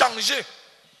vont changer.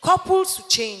 Couples to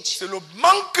change. C'est le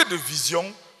manque de vision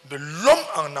de l'homme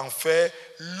en enfer,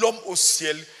 l'homme au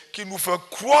ciel, qui nous fait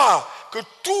croire que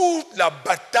toute la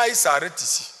bataille s'arrête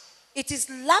ici. It is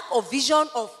lack of vision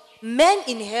of men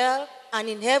in hell and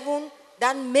in heaven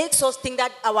that makes us think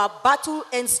that our battle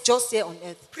ends just here on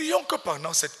earth. Prions que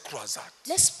pendant cette croisade,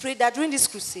 Let's pray that during this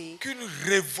crusade, qu'une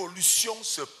révolution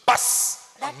se passe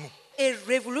en that nous. a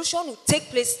revolution will take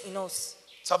place in us.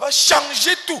 Ça va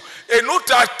changer tout. Et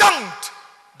notre attente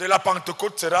de la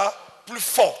Pentecôte sera plus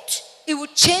forte. It will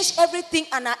change everything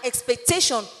and our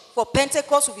expectation for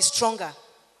Pentecost will be stronger.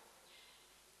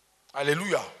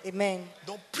 Alléluia. Amen.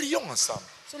 Donc prions ensemble.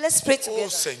 So let's pray Oh together.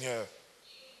 Seigneur,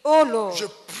 Oh Lord, je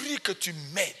prie que tu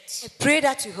m'aides. I pray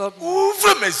that you help me.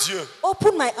 Ouvre mes yeux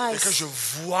Open my et que eyes je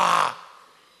vois,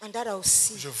 and that I will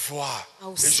see je vois. I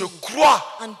will Et je see. crois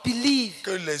and believe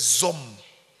que les hommes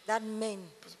that men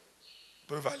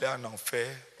peuvent aller en enfer,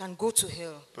 can go to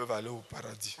hell peuvent aller au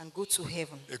paradis. and go to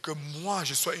heaven. Et que moi,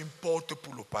 je sois une porte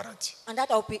pour le paradis. And that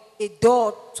I'll be a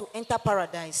door to enter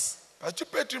paradise. Parce que tu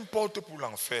peux être une porte pour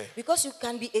l'enfer. Because you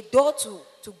can be a door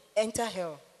to enter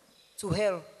hell, to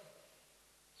hell.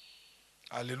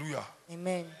 Alléluia.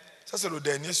 Amen. Ça, c'est le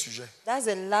dernier sujet. That's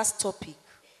the last topic.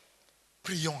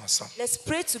 Prions ensemble. Let's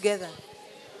pray together.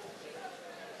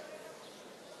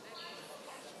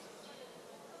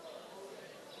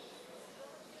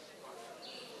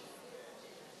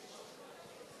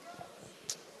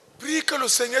 Prie que le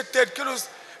Seigneur t'aide, que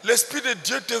l'Esprit de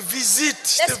Dieu te visite.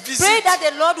 Te Let's pray visite. that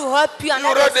the Lord will help you and Il y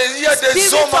aura that il y a the des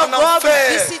Spirit hommes of en God will enfer.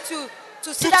 visit you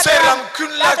to see Toutes that ces there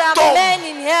rancunes-là are tombent. men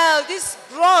in hell, this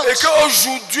Et grudge,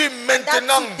 qu'aujourd'hui, that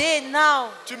maintenant, today, now,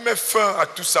 tu mets fin à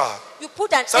tout ça. you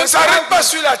put an Ça ne end to s'arrête all pas this.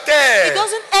 sur la It terre.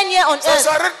 doesn't end here on Ça ne earth.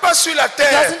 s'arrête pas sur la It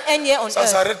terre. doesn't end here on Ça ne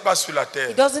earth. s'arrête pas sur la terre.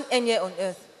 It doesn't end here on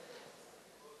earth.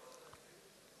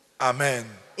 Amen.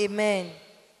 Amen.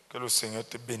 Que le Seigneur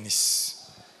te bénisse.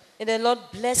 May the Lord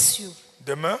bless you.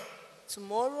 Demain,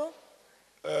 Tomorrow,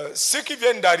 ceux qui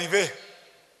viennent d'arriver,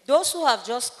 those who have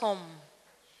just come,